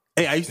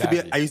 Hey, I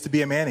used to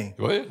be a Manny.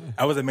 Were you?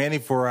 I was a Manny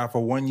for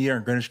 1 year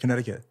in Greenwich,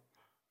 Connecticut.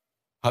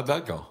 How'd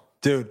that go?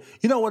 Dude,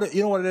 you know what it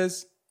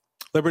is?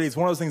 Liberty, it's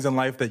one of those things in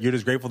life that you're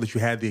just grateful that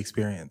you had the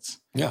experience.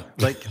 Yeah.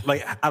 Like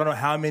I don't know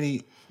how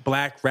many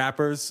black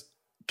rappers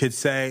could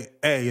say,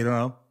 hey,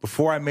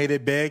 before I made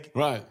it big,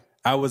 right,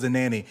 I was a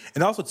nanny.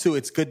 And also, too,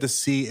 it's good to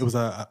see, it was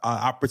an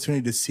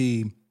opportunity to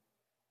see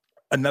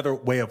another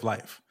way of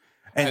life.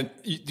 And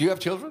do you have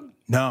children?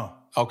 No.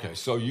 Okay,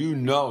 so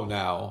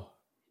now.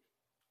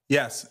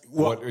 Yes.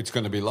 What it's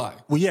going to be like.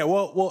 Well, yeah.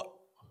 Well,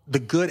 the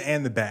good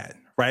and the bad,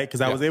 right?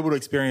 Because I was able to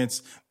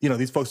experience,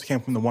 these folks who came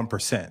from the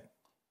 1%,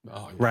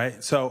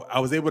 right? So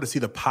I was able to see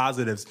the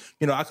positives.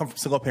 I come from a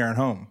single parent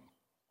home.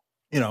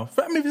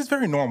 It's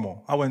very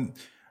normal. I would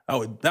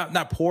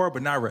not poor,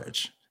 but not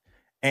rich.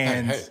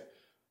 And hey,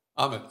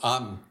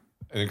 I'm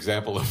an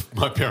example of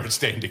my parents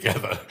staying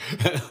together.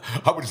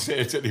 I wouldn't say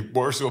it's any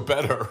worse or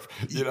better.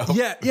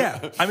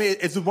 Yeah. I mean,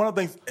 it's one of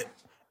the things.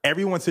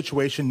 Everyone's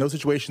situation, no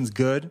situation's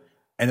good.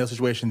 And no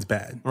situation's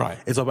bad. Right.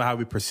 It's all about how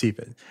we perceive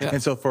it. Yeah.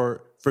 And so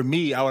for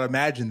me, I would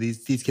imagine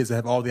these kids that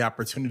have all the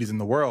opportunities in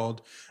the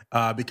world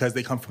because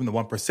they come from the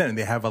 1% and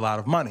they have a lot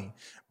of money.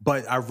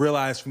 But I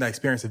realized from that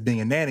experience of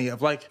being a nanny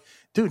of like,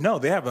 dude, no,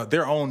 they have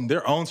their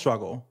own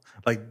struggle.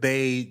 Like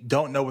they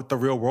don't know what the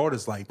real world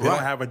is like. They don't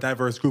have a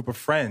diverse group of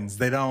friends.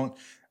 They don't.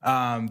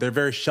 They're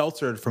very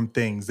sheltered from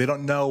things. They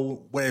don't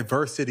know what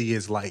adversity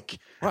is like.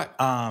 Right.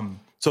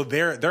 So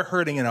they're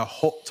hurting in a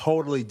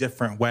totally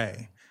different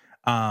way.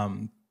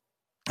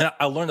 And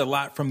I learned a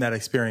lot from that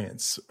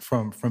experience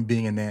from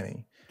being a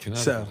nanny.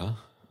 Connecticut, huh?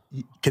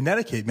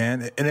 Connecticut,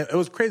 man. And it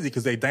was crazy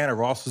because Diana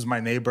Ross was my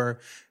neighbor.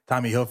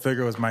 Tommy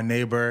Hilfiger was my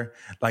neighbor.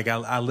 Like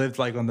I lived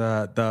like on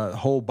the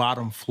whole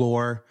bottom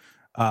floor.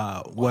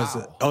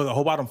 The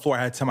whole bottom floor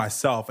I had to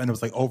myself, and it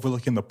was like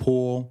overlooking the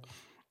pool.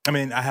 I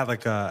mean, I had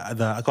like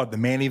I call it the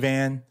Manny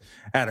van.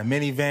 I had a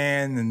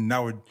minivan, and I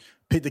would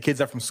pick the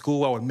kids up from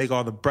school. I would make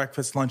all the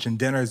breakfast, lunch, and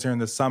dinners during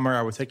the summer.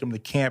 I would take them to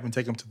camp and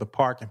take them to the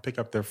park and pick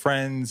up their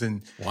friends.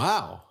 And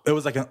wow, it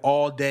was like an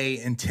all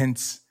day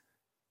intense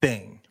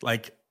thing.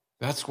 Like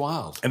that's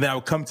wild. And then I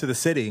would come to the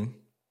city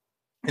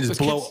and just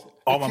blow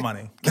all my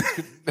money.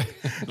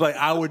 Like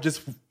I would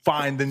just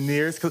find the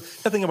nearest.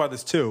 Because the thing about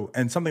this too,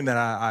 and something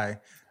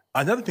that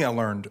another thing I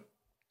learned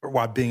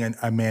while being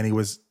a Manny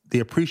was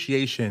the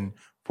appreciation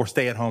for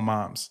stay-at-home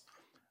moms,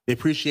 the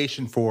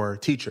appreciation for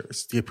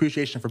teachers, the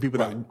appreciation for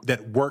people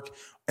that work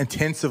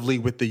intensively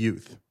with the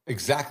youth.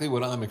 Exactly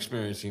what I'm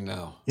experiencing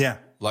now. Yeah.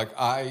 Like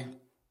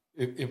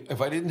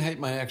if I didn't hate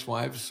my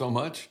ex-wife so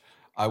much,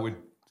 I would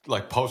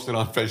like post it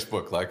on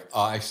Facebook. Like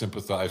I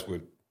sympathize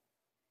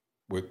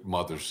with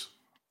mothers.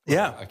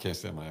 Yeah. I can't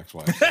stand my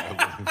ex-wife.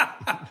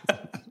 Let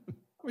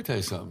me tell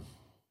you something.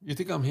 You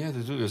think I'm here to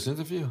do this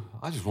interview?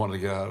 I just wanted to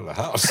get out of the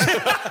house.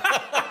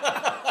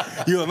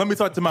 Let me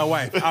talk to my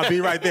wife. I'll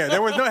be right there.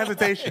 There was no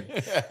hesitation.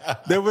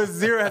 There was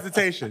zero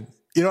hesitation.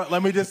 You know what?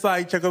 Let me just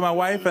like check with my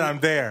wife and I'm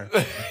there.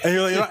 And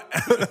you're like,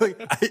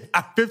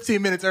 I'm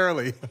 15 minutes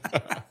early.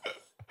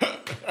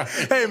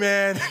 Hey,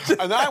 man.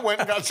 And I went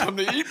and got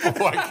something to eat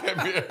before I came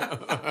here.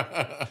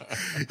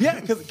 Yeah,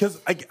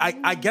 because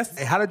I guess,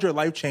 how did your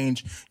life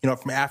change,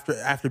 from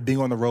after being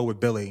on the road with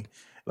Billy?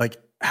 Like,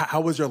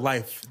 how was your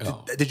life?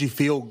 Did you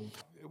feel...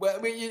 Well, I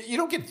mean, you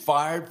don't get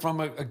fired from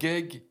a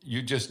gig.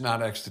 You're just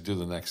not asked to do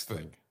the next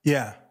thing.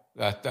 Yeah.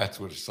 That's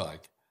what it's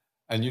like.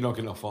 And you don't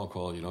get no phone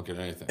call. You don't get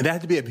anything. And that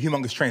had to be a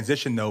humongous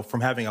transition, though,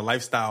 from having a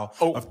lifestyle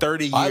of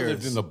 30 years. I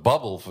lived in the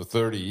bubble for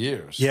 30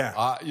 years.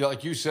 Yeah.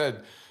 Like you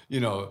said,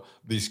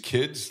 these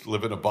kids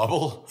live in a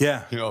bubble.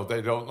 Yeah.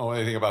 They don't know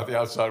anything about the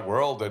outside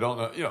world. They don't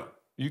know,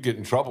 you get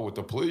in trouble with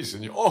the police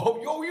and you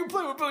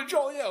play with Billy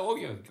Joel?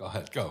 Yeah, go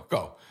ahead,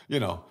 go.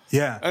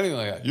 Yeah. Anything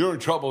like that. You're in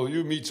trouble.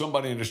 You meet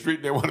somebody in the street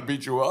and they want to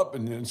beat you up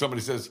and then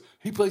somebody says,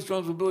 he plays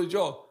drums with Billy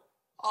Joel.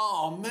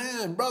 Oh,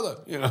 man, brother,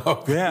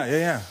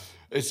 Yeah.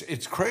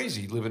 It's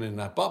crazy living in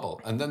that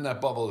bubble. And then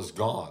that bubble is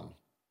gone.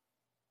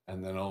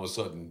 And then all of a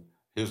sudden,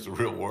 here's the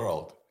real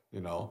world,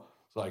 It's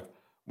like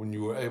when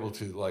you were able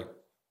to, like,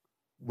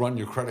 run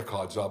your credit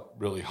cards up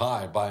really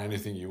high, buy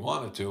anything you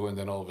wanted to, and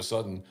then all of a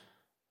sudden,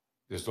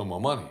 there's no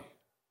more money.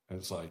 And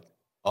it's like,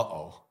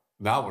 uh-oh,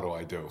 now what do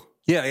I do?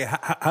 Yeah.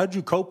 How'd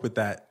you cope with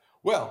that?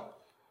 Well,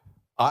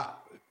 I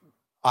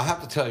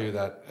have to tell you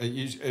that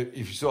if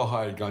you saw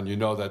Hired Gun, you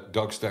know that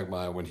Doug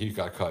Stegmeyer, when he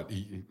got cut,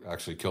 he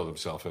actually killed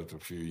himself after a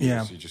few years.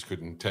 Yeah. He just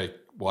couldn't take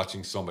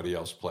watching somebody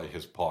else play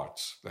his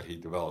parts that he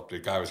developed. The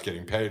guy was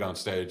getting paid on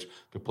stage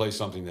to play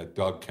something that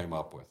Doug came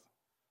up with.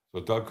 So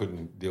Doug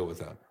couldn't deal with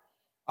that.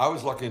 I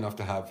was lucky enough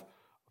to have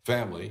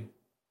family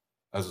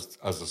as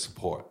a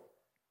support.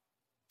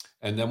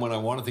 And then when I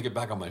wanted to get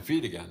back on my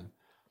feet again,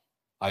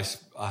 I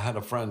had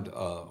a friend,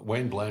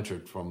 Wayne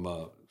Blanchard from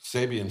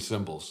Sabian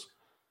Cymbals.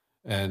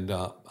 And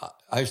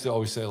I used to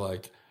always say,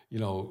 like,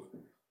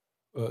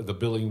 the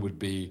billing would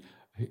be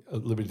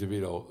Liberty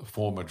DeVito,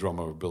 former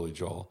drummer of Billy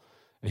Joel.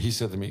 And he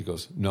said to me, he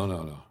goes,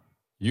 no.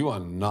 You are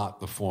not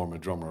the former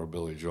drummer of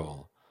Billy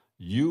Joel.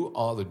 You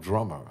are the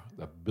drummer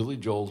that Billy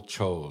Joel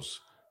chose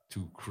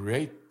to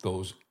create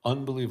those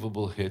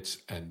unbelievable hits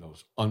and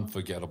those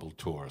unforgettable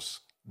tours.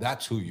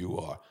 That's who you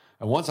are.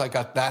 And once I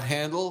got that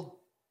handle,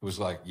 it was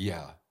like,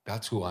 yeah,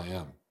 that's who I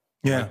am.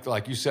 Yeah.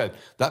 Like you said,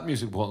 that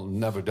music will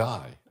never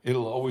die.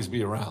 It'll always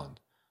be around.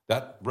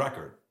 That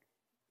record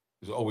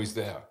is always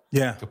there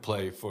to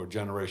play for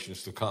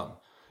generations to come.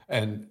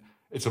 And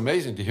it's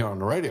amazing to hear on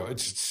the radio.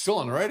 It's still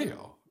on the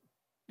radio,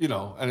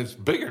 and it's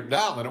bigger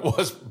now than it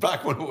was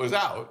back when it was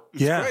out.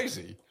 It's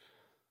crazy.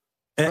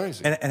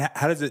 Crazy. And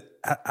how does it,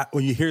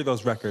 when you hear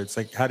those records,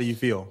 like, how do you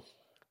feel?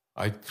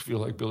 I feel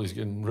like Billy's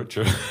getting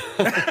richer.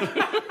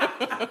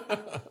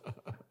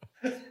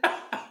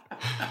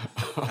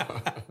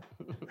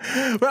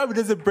 Well, but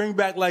does it bring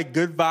back like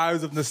good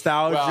vibes of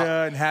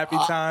nostalgia and happy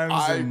times?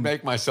 I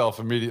make myself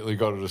immediately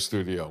go to the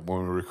studio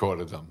when we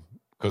recorded them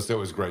because there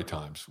was great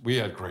times. We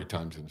had great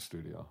times in the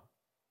studio.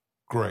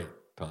 Great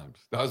times.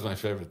 That was my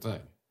favorite thing.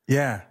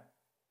 Yeah.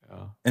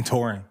 And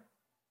touring.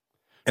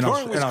 In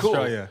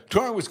Australia.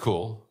 Touring was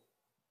cool,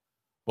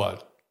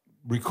 but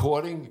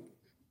recording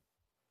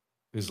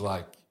is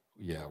like,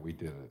 yeah, we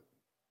did it.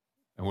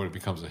 And when it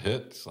becomes a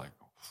hit, it's like,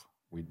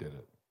 we did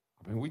it.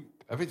 I mean,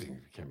 everything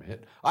became a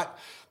hit.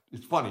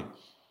 It's funny.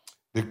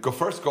 The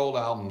first gold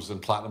albums and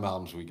platinum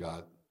albums we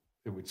got,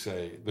 it would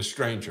say The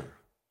Stranger,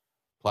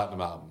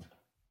 platinum album,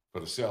 for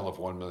the sale of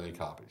 1 million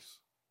copies.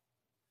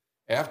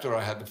 After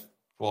I had the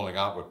falling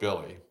out with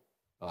Billy,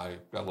 I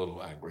got a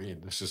little angry,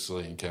 and the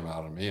Sicilian came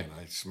out of me, and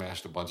I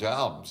smashed a bunch of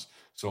albums.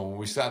 So when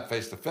we sat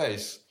face to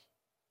face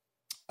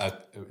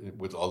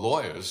with our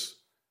lawyers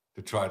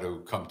to try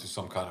to come to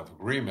some kind of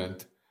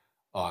agreement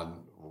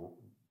on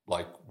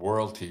like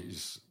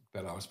royalties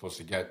that I was supposed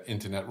to get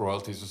internet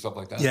royalties and stuff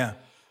like that. Yeah.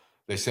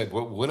 They said,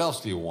 what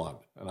else do you want?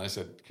 And I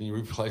said, can you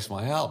replace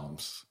my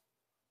albums?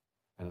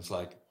 And it's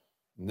like,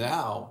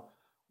 now,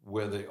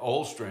 where the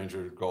old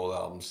Stranger Gold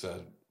album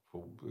said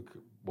for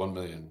 1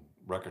 million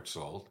records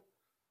sold,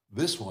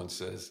 this one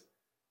says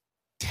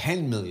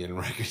 10 million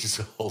records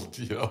sold,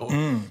 you know?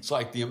 It's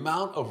like the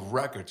amount of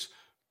records,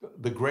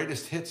 the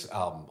greatest hits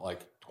album,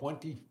 like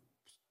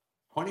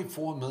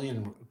 24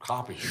 million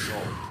copies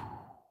sold.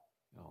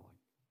 You know, like,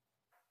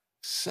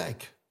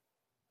 sick.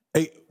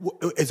 Hey,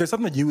 is there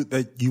something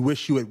that you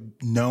wish you had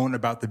known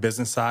about the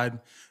business side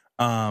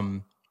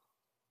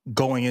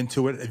going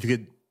into it? If you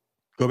could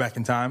go back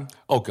in time?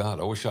 Oh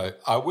God,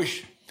 I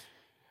wish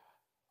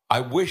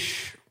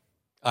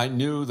I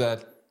knew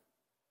that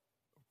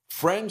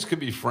friends could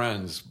be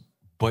friends,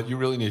 but you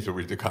really need to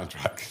read the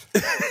contract.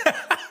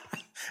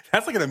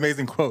 That's like an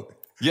amazing quote.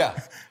 Yeah,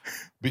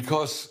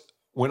 because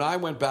when I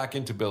went back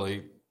into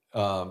Billy,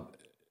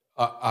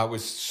 I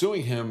was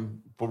suing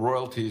him for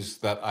royalties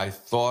that I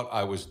thought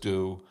I was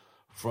due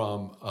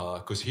from,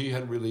 because he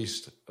had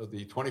released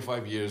the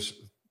 25 years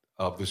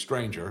of The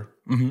Stranger,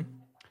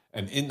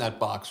 and in that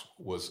box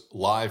was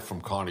Live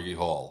from Carnegie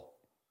Hall,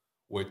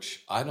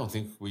 which I don't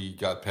think we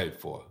got paid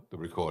for, the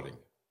recording,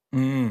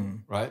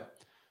 right?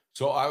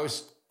 So I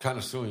was kind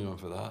of suing him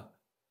for that.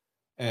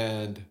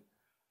 And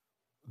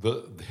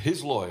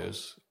his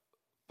lawyers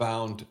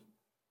found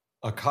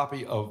a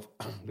copy of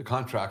the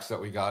contracts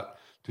that we got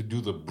to do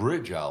the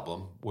Bridge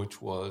album,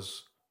 which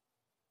was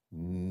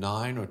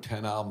 9 or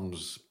 10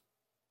 albums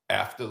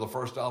after the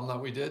first album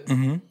that we did.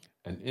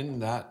 And in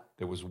that,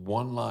 there was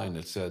one line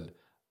that said,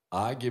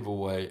 I give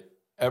away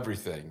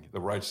everything,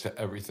 the rights to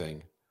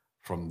everything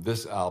from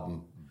this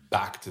album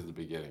back to the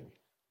beginning.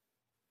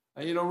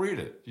 And you don't read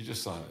it. You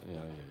just sign it. Yeah.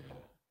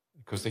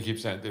 Because they keep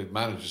saying, the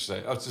managers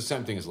say, oh, it's the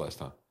same thing as last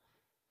time.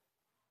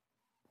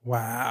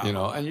 Wow. You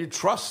know, and you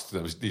trust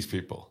these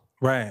people.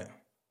 Right.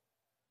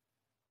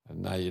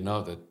 And now you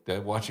know that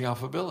they're watching out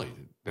for Billy.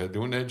 They're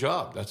doing their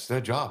job. That's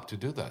their job to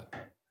do that.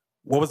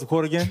 What was the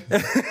quote again?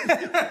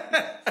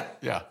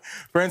 Yeah.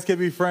 Friends can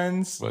be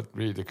friends. But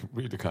read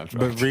the contract.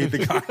 But read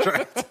the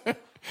contract.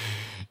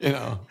 You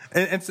know.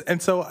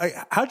 And so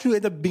how'd you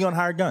end up being on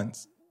Hired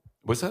Guns?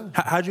 What's that?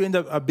 How'd you end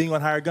up being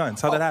on Hired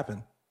Guns? How'd that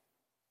happen?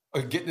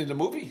 Getting in the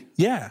movie?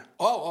 Yeah.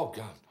 Oh,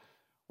 God.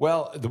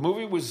 Well, the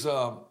movie was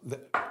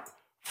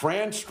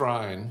Fran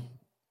Strine,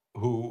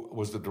 who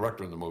was the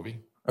director in the movie.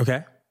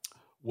 Okay.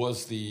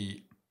 Was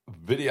the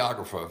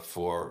videographer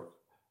for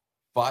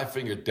Five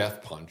Finger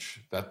Death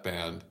Punch, that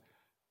band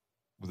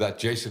that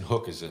Jason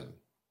Hook is in.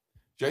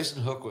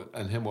 Jason Hook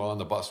and him were on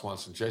the bus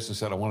once, and Jason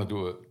said, I want to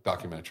do a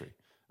documentary.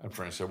 And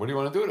Fran said, what do you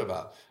want to do it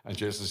about? And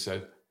Jason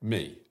said,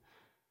 me.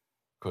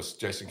 Because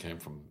Jason came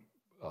from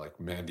like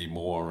Mandy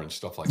Moore and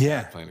stuff like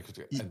that. Playing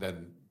and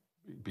then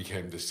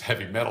became this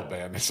heavy metal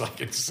band. It's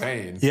like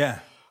insane. Yeah.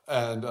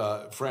 And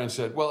Fran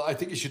said, well, I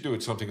think you should do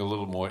it something a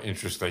little more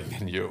interesting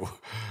than you.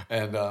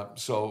 And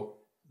so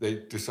they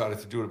decided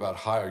to do it about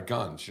hired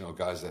guns, you know,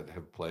 guys that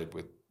have played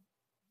with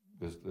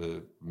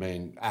the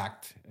main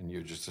act and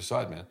you're just a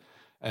sideman.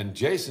 And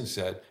Jason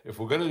said, if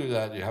we're going to do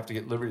that, you have to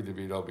get Liberty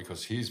DeVito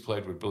because he's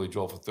played with Billy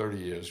Joel for 30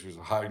 years. He was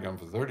a hired gun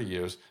for 30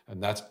 years,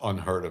 and that's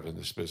unheard of in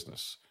this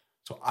business.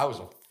 So I was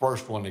the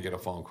first one to get a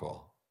phone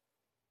call.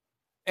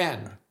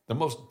 And the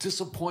most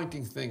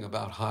disappointing thing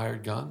about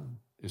hired gun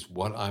is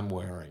what I'm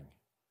wearing.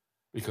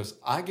 Because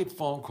I get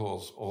phone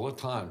calls all the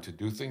time to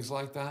do things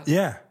like that.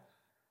 Yeah.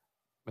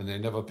 And they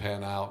never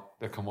pan out.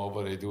 They come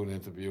over, they do an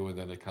interview, and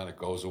then it kind of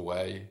goes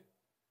away.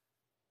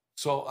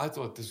 So I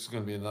thought this was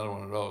going to be another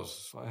one of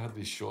those. So I had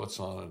these shorts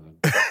on.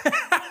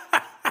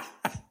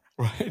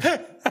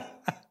 Right?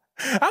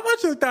 How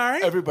much looked all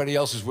right? Everybody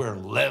else is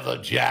wearing leather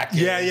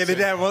jackets. Yeah, they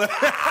did.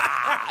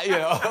 You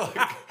know,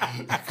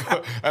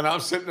 and I'm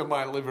sitting in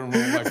my living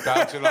room, like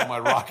bouncing on my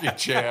rocking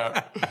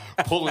chair,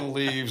 pulling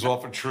leaves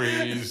off of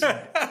trees. I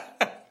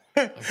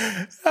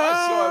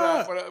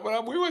saw that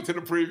when we went to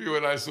the preview,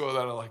 and I saw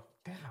that. I'm like,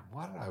 damn,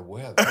 why did I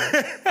wear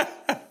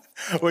that?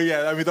 Well,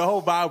 yeah, I mean, the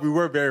whole vibe, we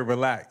were very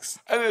relaxed.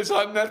 And it's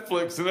on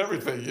Netflix and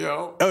everything, you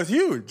know? Oh, it's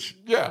huge.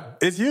 Yeah.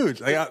 It's huge.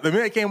 Like, the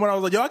minute it came on, I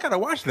was like, yo, I got to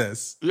watch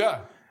this.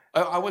 Yeah.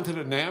 I went to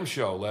the NAMM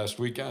show last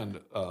weekend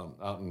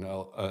out in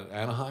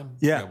Anaheim,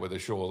 yeah, where they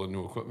show all the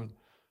new equipment.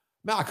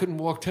 Man, I couldn't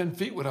walk 10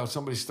 feet without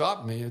somebody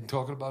stopping me and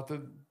talking about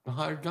the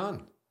hired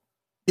gun.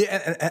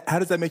 Yeah, and how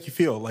does that make you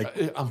feel?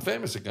 Like I'm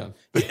famous again.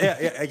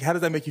 Yeah. Like, how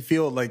does that make you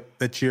feel? Like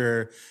that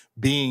you're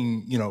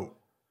being, you know,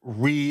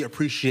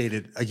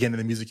 reappreciated again in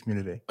the music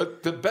community?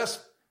 The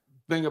best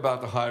thing about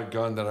the hired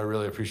gun that I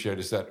really appreciate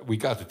is that we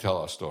got to tell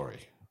our story.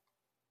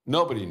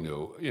 Nobody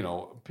knew, you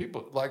know,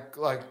 people like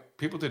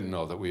people didn't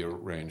know that we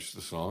arranged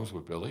the songs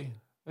with Billy.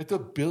 I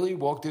thought Billy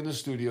walked in the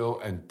studio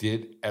and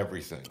did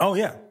everything. Oh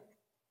yeah,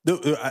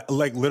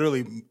 like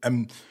literally,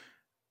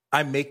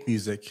 I make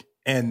music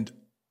and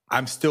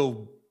I'm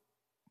still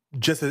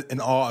just in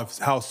awe of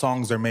how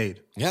songs are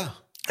made. Yeah,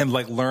 and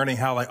like learning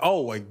how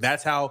like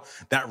that's how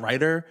that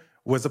writer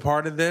was a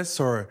part of this,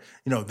 or,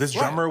 this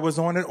drummer was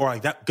on it, or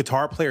like that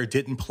guitar player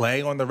didn't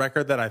play on the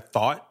record that I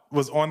thought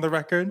was on the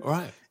record.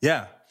 Right.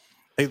 Yeah.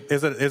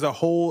 There's a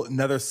whole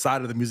another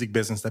side of the music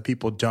business that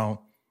people don't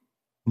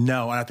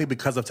know. And I think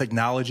because of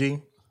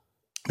technology,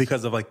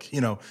 because of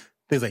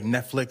things like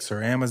Netflix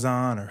or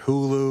Amazon or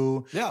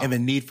Hulu, and the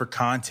need for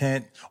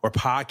content or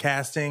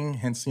podcasting,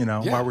 hence,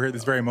 why we're here at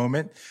this very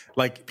moment,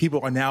 like people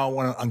are now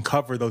want to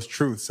uncover those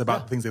truths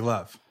about the things they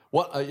love.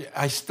 Well,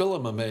 I still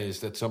am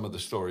amazed at some of the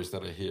stories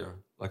that I hear.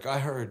 Like I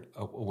heard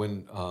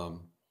when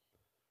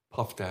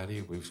Puff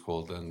Daddy, we was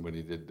called then, when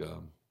he did the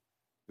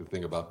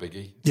thing about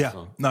Biggie. Yeah.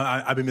 Song. No,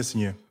 I've been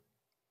missing you.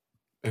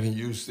 And he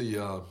used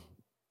the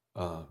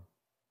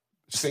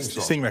Sting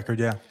song. Sting record,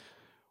 yeah.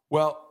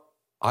 Well,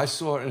 I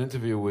saw an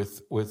interview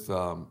with what's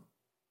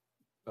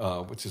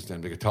his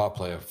name, the guitar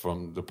player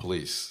from the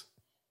Police,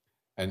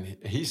 and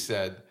he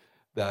said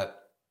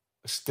that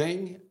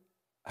Sting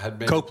had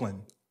been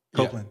Copeland.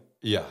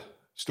 Yeah.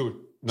 Stuart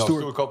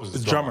Copeland's the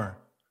drummer.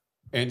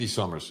 Andy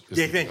Summers.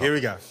 Here we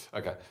go.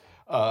 Okay.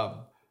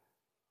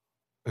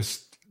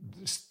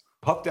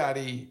 Puff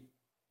Daddy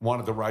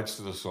wanted the rights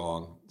to the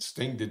song.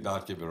 Sting did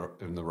not give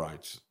him the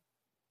rights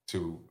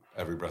to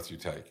Every Breath You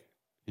Take.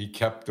 He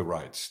kept the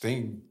rights.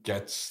 Sting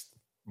gets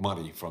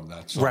money from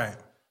that song. Right.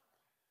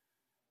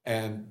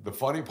 And the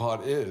funny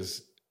part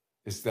is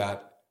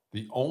that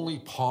the only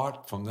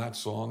part from that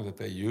song that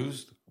they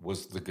used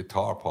was the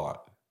guitar part.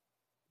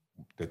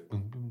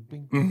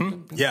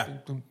 Yeah.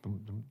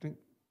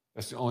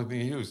 That's the only thing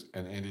he used.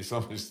 And Andy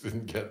Summers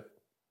didn't get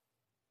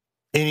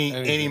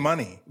any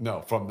money.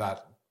 No, from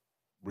that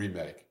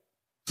remake.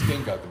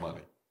 Sting got the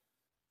money.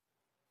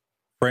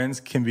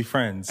 Friends can be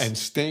friends. And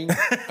Sting,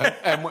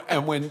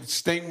 and when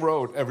Sting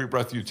wrote Every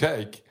Breath You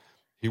Take,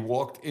 he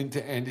walked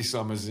into Andy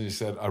Summers and he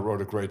said, I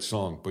wrote a great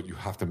song, but you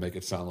have to make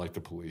it sound like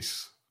the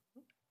Police.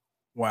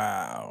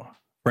 Wow.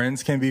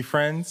 Friends can be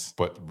friends.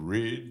 But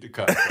read the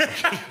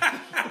contract.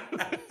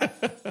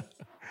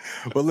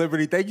 Well,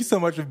 Liberty, thank you so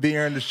much for being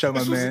here on the show,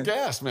 this my man. Was a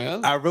gas,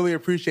 man. I really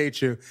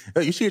appreciate you.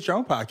 You should get your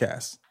own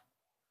podcast.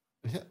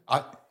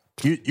 Yeah,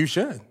 you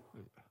should.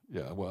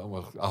 Yeah,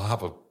 well, I'll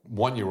have a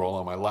 1-year-old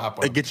on my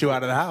lap. It get you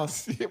out of the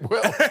house. It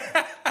will.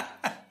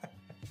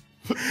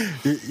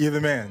 You're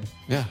the man.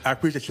 Yeah. I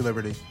appreciate you,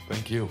 Liberty.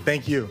 Thank you.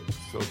 Thank you.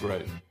 So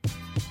great.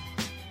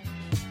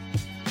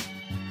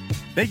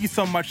 Thank you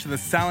so much to the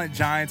Silent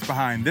Giants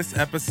behind this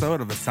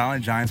episode of the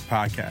Silent Giants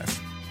podcast.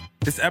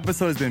 This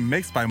episode has been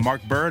mixed by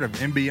Mark Bird of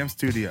MBM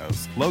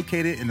Studios,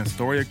 located in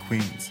Astoria,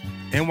 Queens,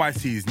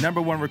 NYC's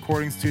 #1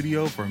 recording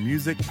studio for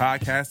music,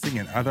 podcasting,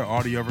 and other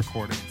audio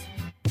recordings.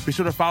 Be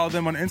sure to follow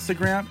them on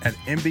Instagram at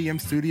MBM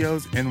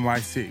Studios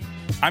NYC.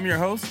 I'm your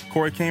host,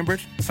 Corey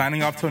Cambridge,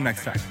 signing off till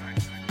next time.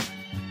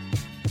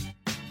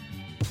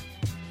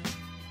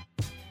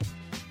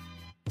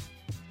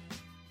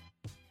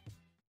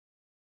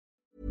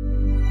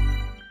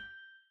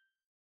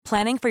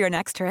 Planning for your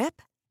next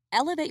trip?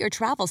 Elevate your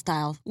travel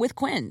style with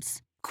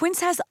Quince. Quince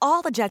has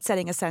all the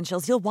jet-setting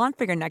essentials you'll want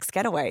for your next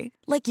getaway,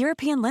 like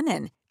European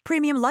linen,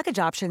 premium luggage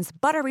options,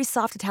 buttery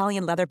soft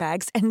Italian leather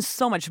bags, and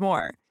so much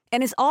more.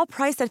 And is all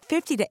priced at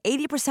 50 to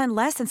 80%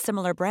 less than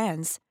similar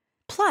brands.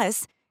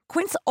 Plus,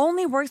 Quince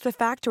only works with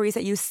factories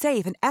that use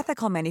safe and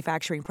ethical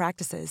manufacturing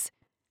practices.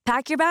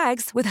 Pack your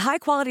bags with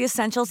high-quality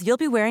essentials you'll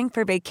be wearing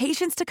for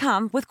vacations to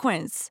come with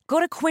Quince. Go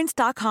to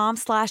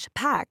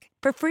quince.com/pack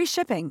for free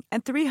shipping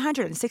and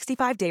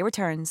 365-day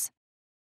returns.